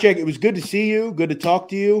 Blackjack, it was good to see you. Good to talk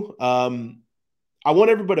to you. I want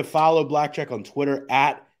everybody to follow Blackjack on Twitter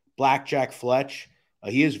at Blackjack Fletch.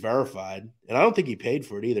 He is verified, and I don't think he paid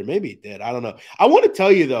for it either. Maybe he did. I don't know. I want to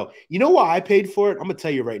tell you, though, you know why I paid for it? I'm going to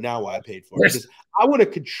tell you right now why I paid for it. Because I want to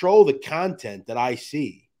control the content that I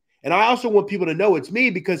see. And I also want people to know it's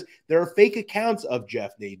me because there are fake accounts of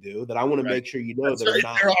Jeff Nadu that I want to make sure you know that are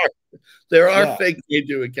not. There are fake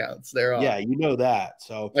Nadu accounts. There are. Yeah, you know that.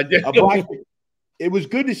 So it was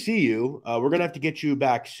good to see you. We're going to have to get you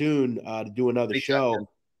back soon to do another show.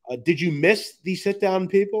 Did you miss the sit-down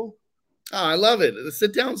people? Oh, I love it. The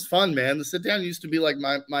sit-down's fun, man. The sit-down used to be like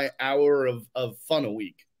my hour of fun a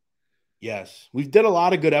week. Yes. We did a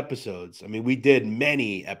lot of good episodes. I mean, we did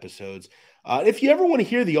many episodes. If you ever want to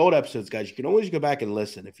hear the old episodes, guys, you can always go back and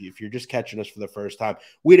listen if you're just catching us for the first time.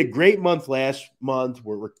 We had a great month last month.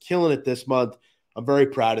 We're killing it this month. I'm very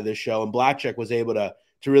proud of this show, and Blackjack was able to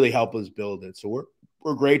really help us build it. So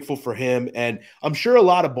we're grateful for him, and I'm sure a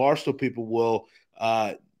lot of Barstool people will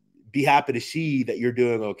be happy to see that you're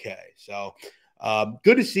doing okay. So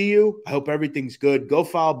good to see you. I hope everything's good. Go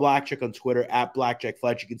follow Blackjack on Twitter at Blackjack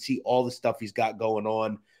Fletch. You can see all the stuff he's got going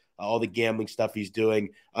on. All the gambling stuff he's doing.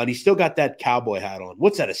 And he's still got that cowboy hat on.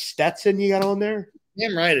 What's that, a Stetson you got on there?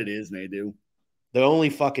 Damn right it is, Nadu. The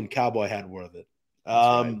only fucking cowboy hat worth it.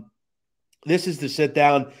 Right. This is the sit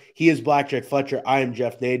down. He is Blackjack Fletcher. I am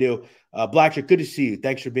Jeff Nadu. Blackjack, good to see you.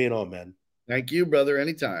 Thanks for being on, man. Thank you, brother.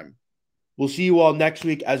 Anytime. We'll see you all next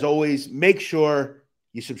week. As always, make sure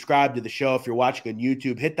you subscribe to the show. If you're watching on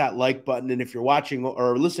YouTube, hit that like button. And if you're watching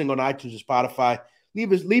or listening on iTunes or Spotify,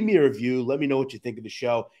 leave me a review. Let me know what you think of the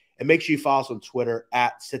show. And make sure you follow us on Twitter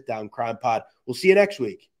at Sitdown Crime Pod. We'll see you next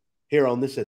week here on the Sit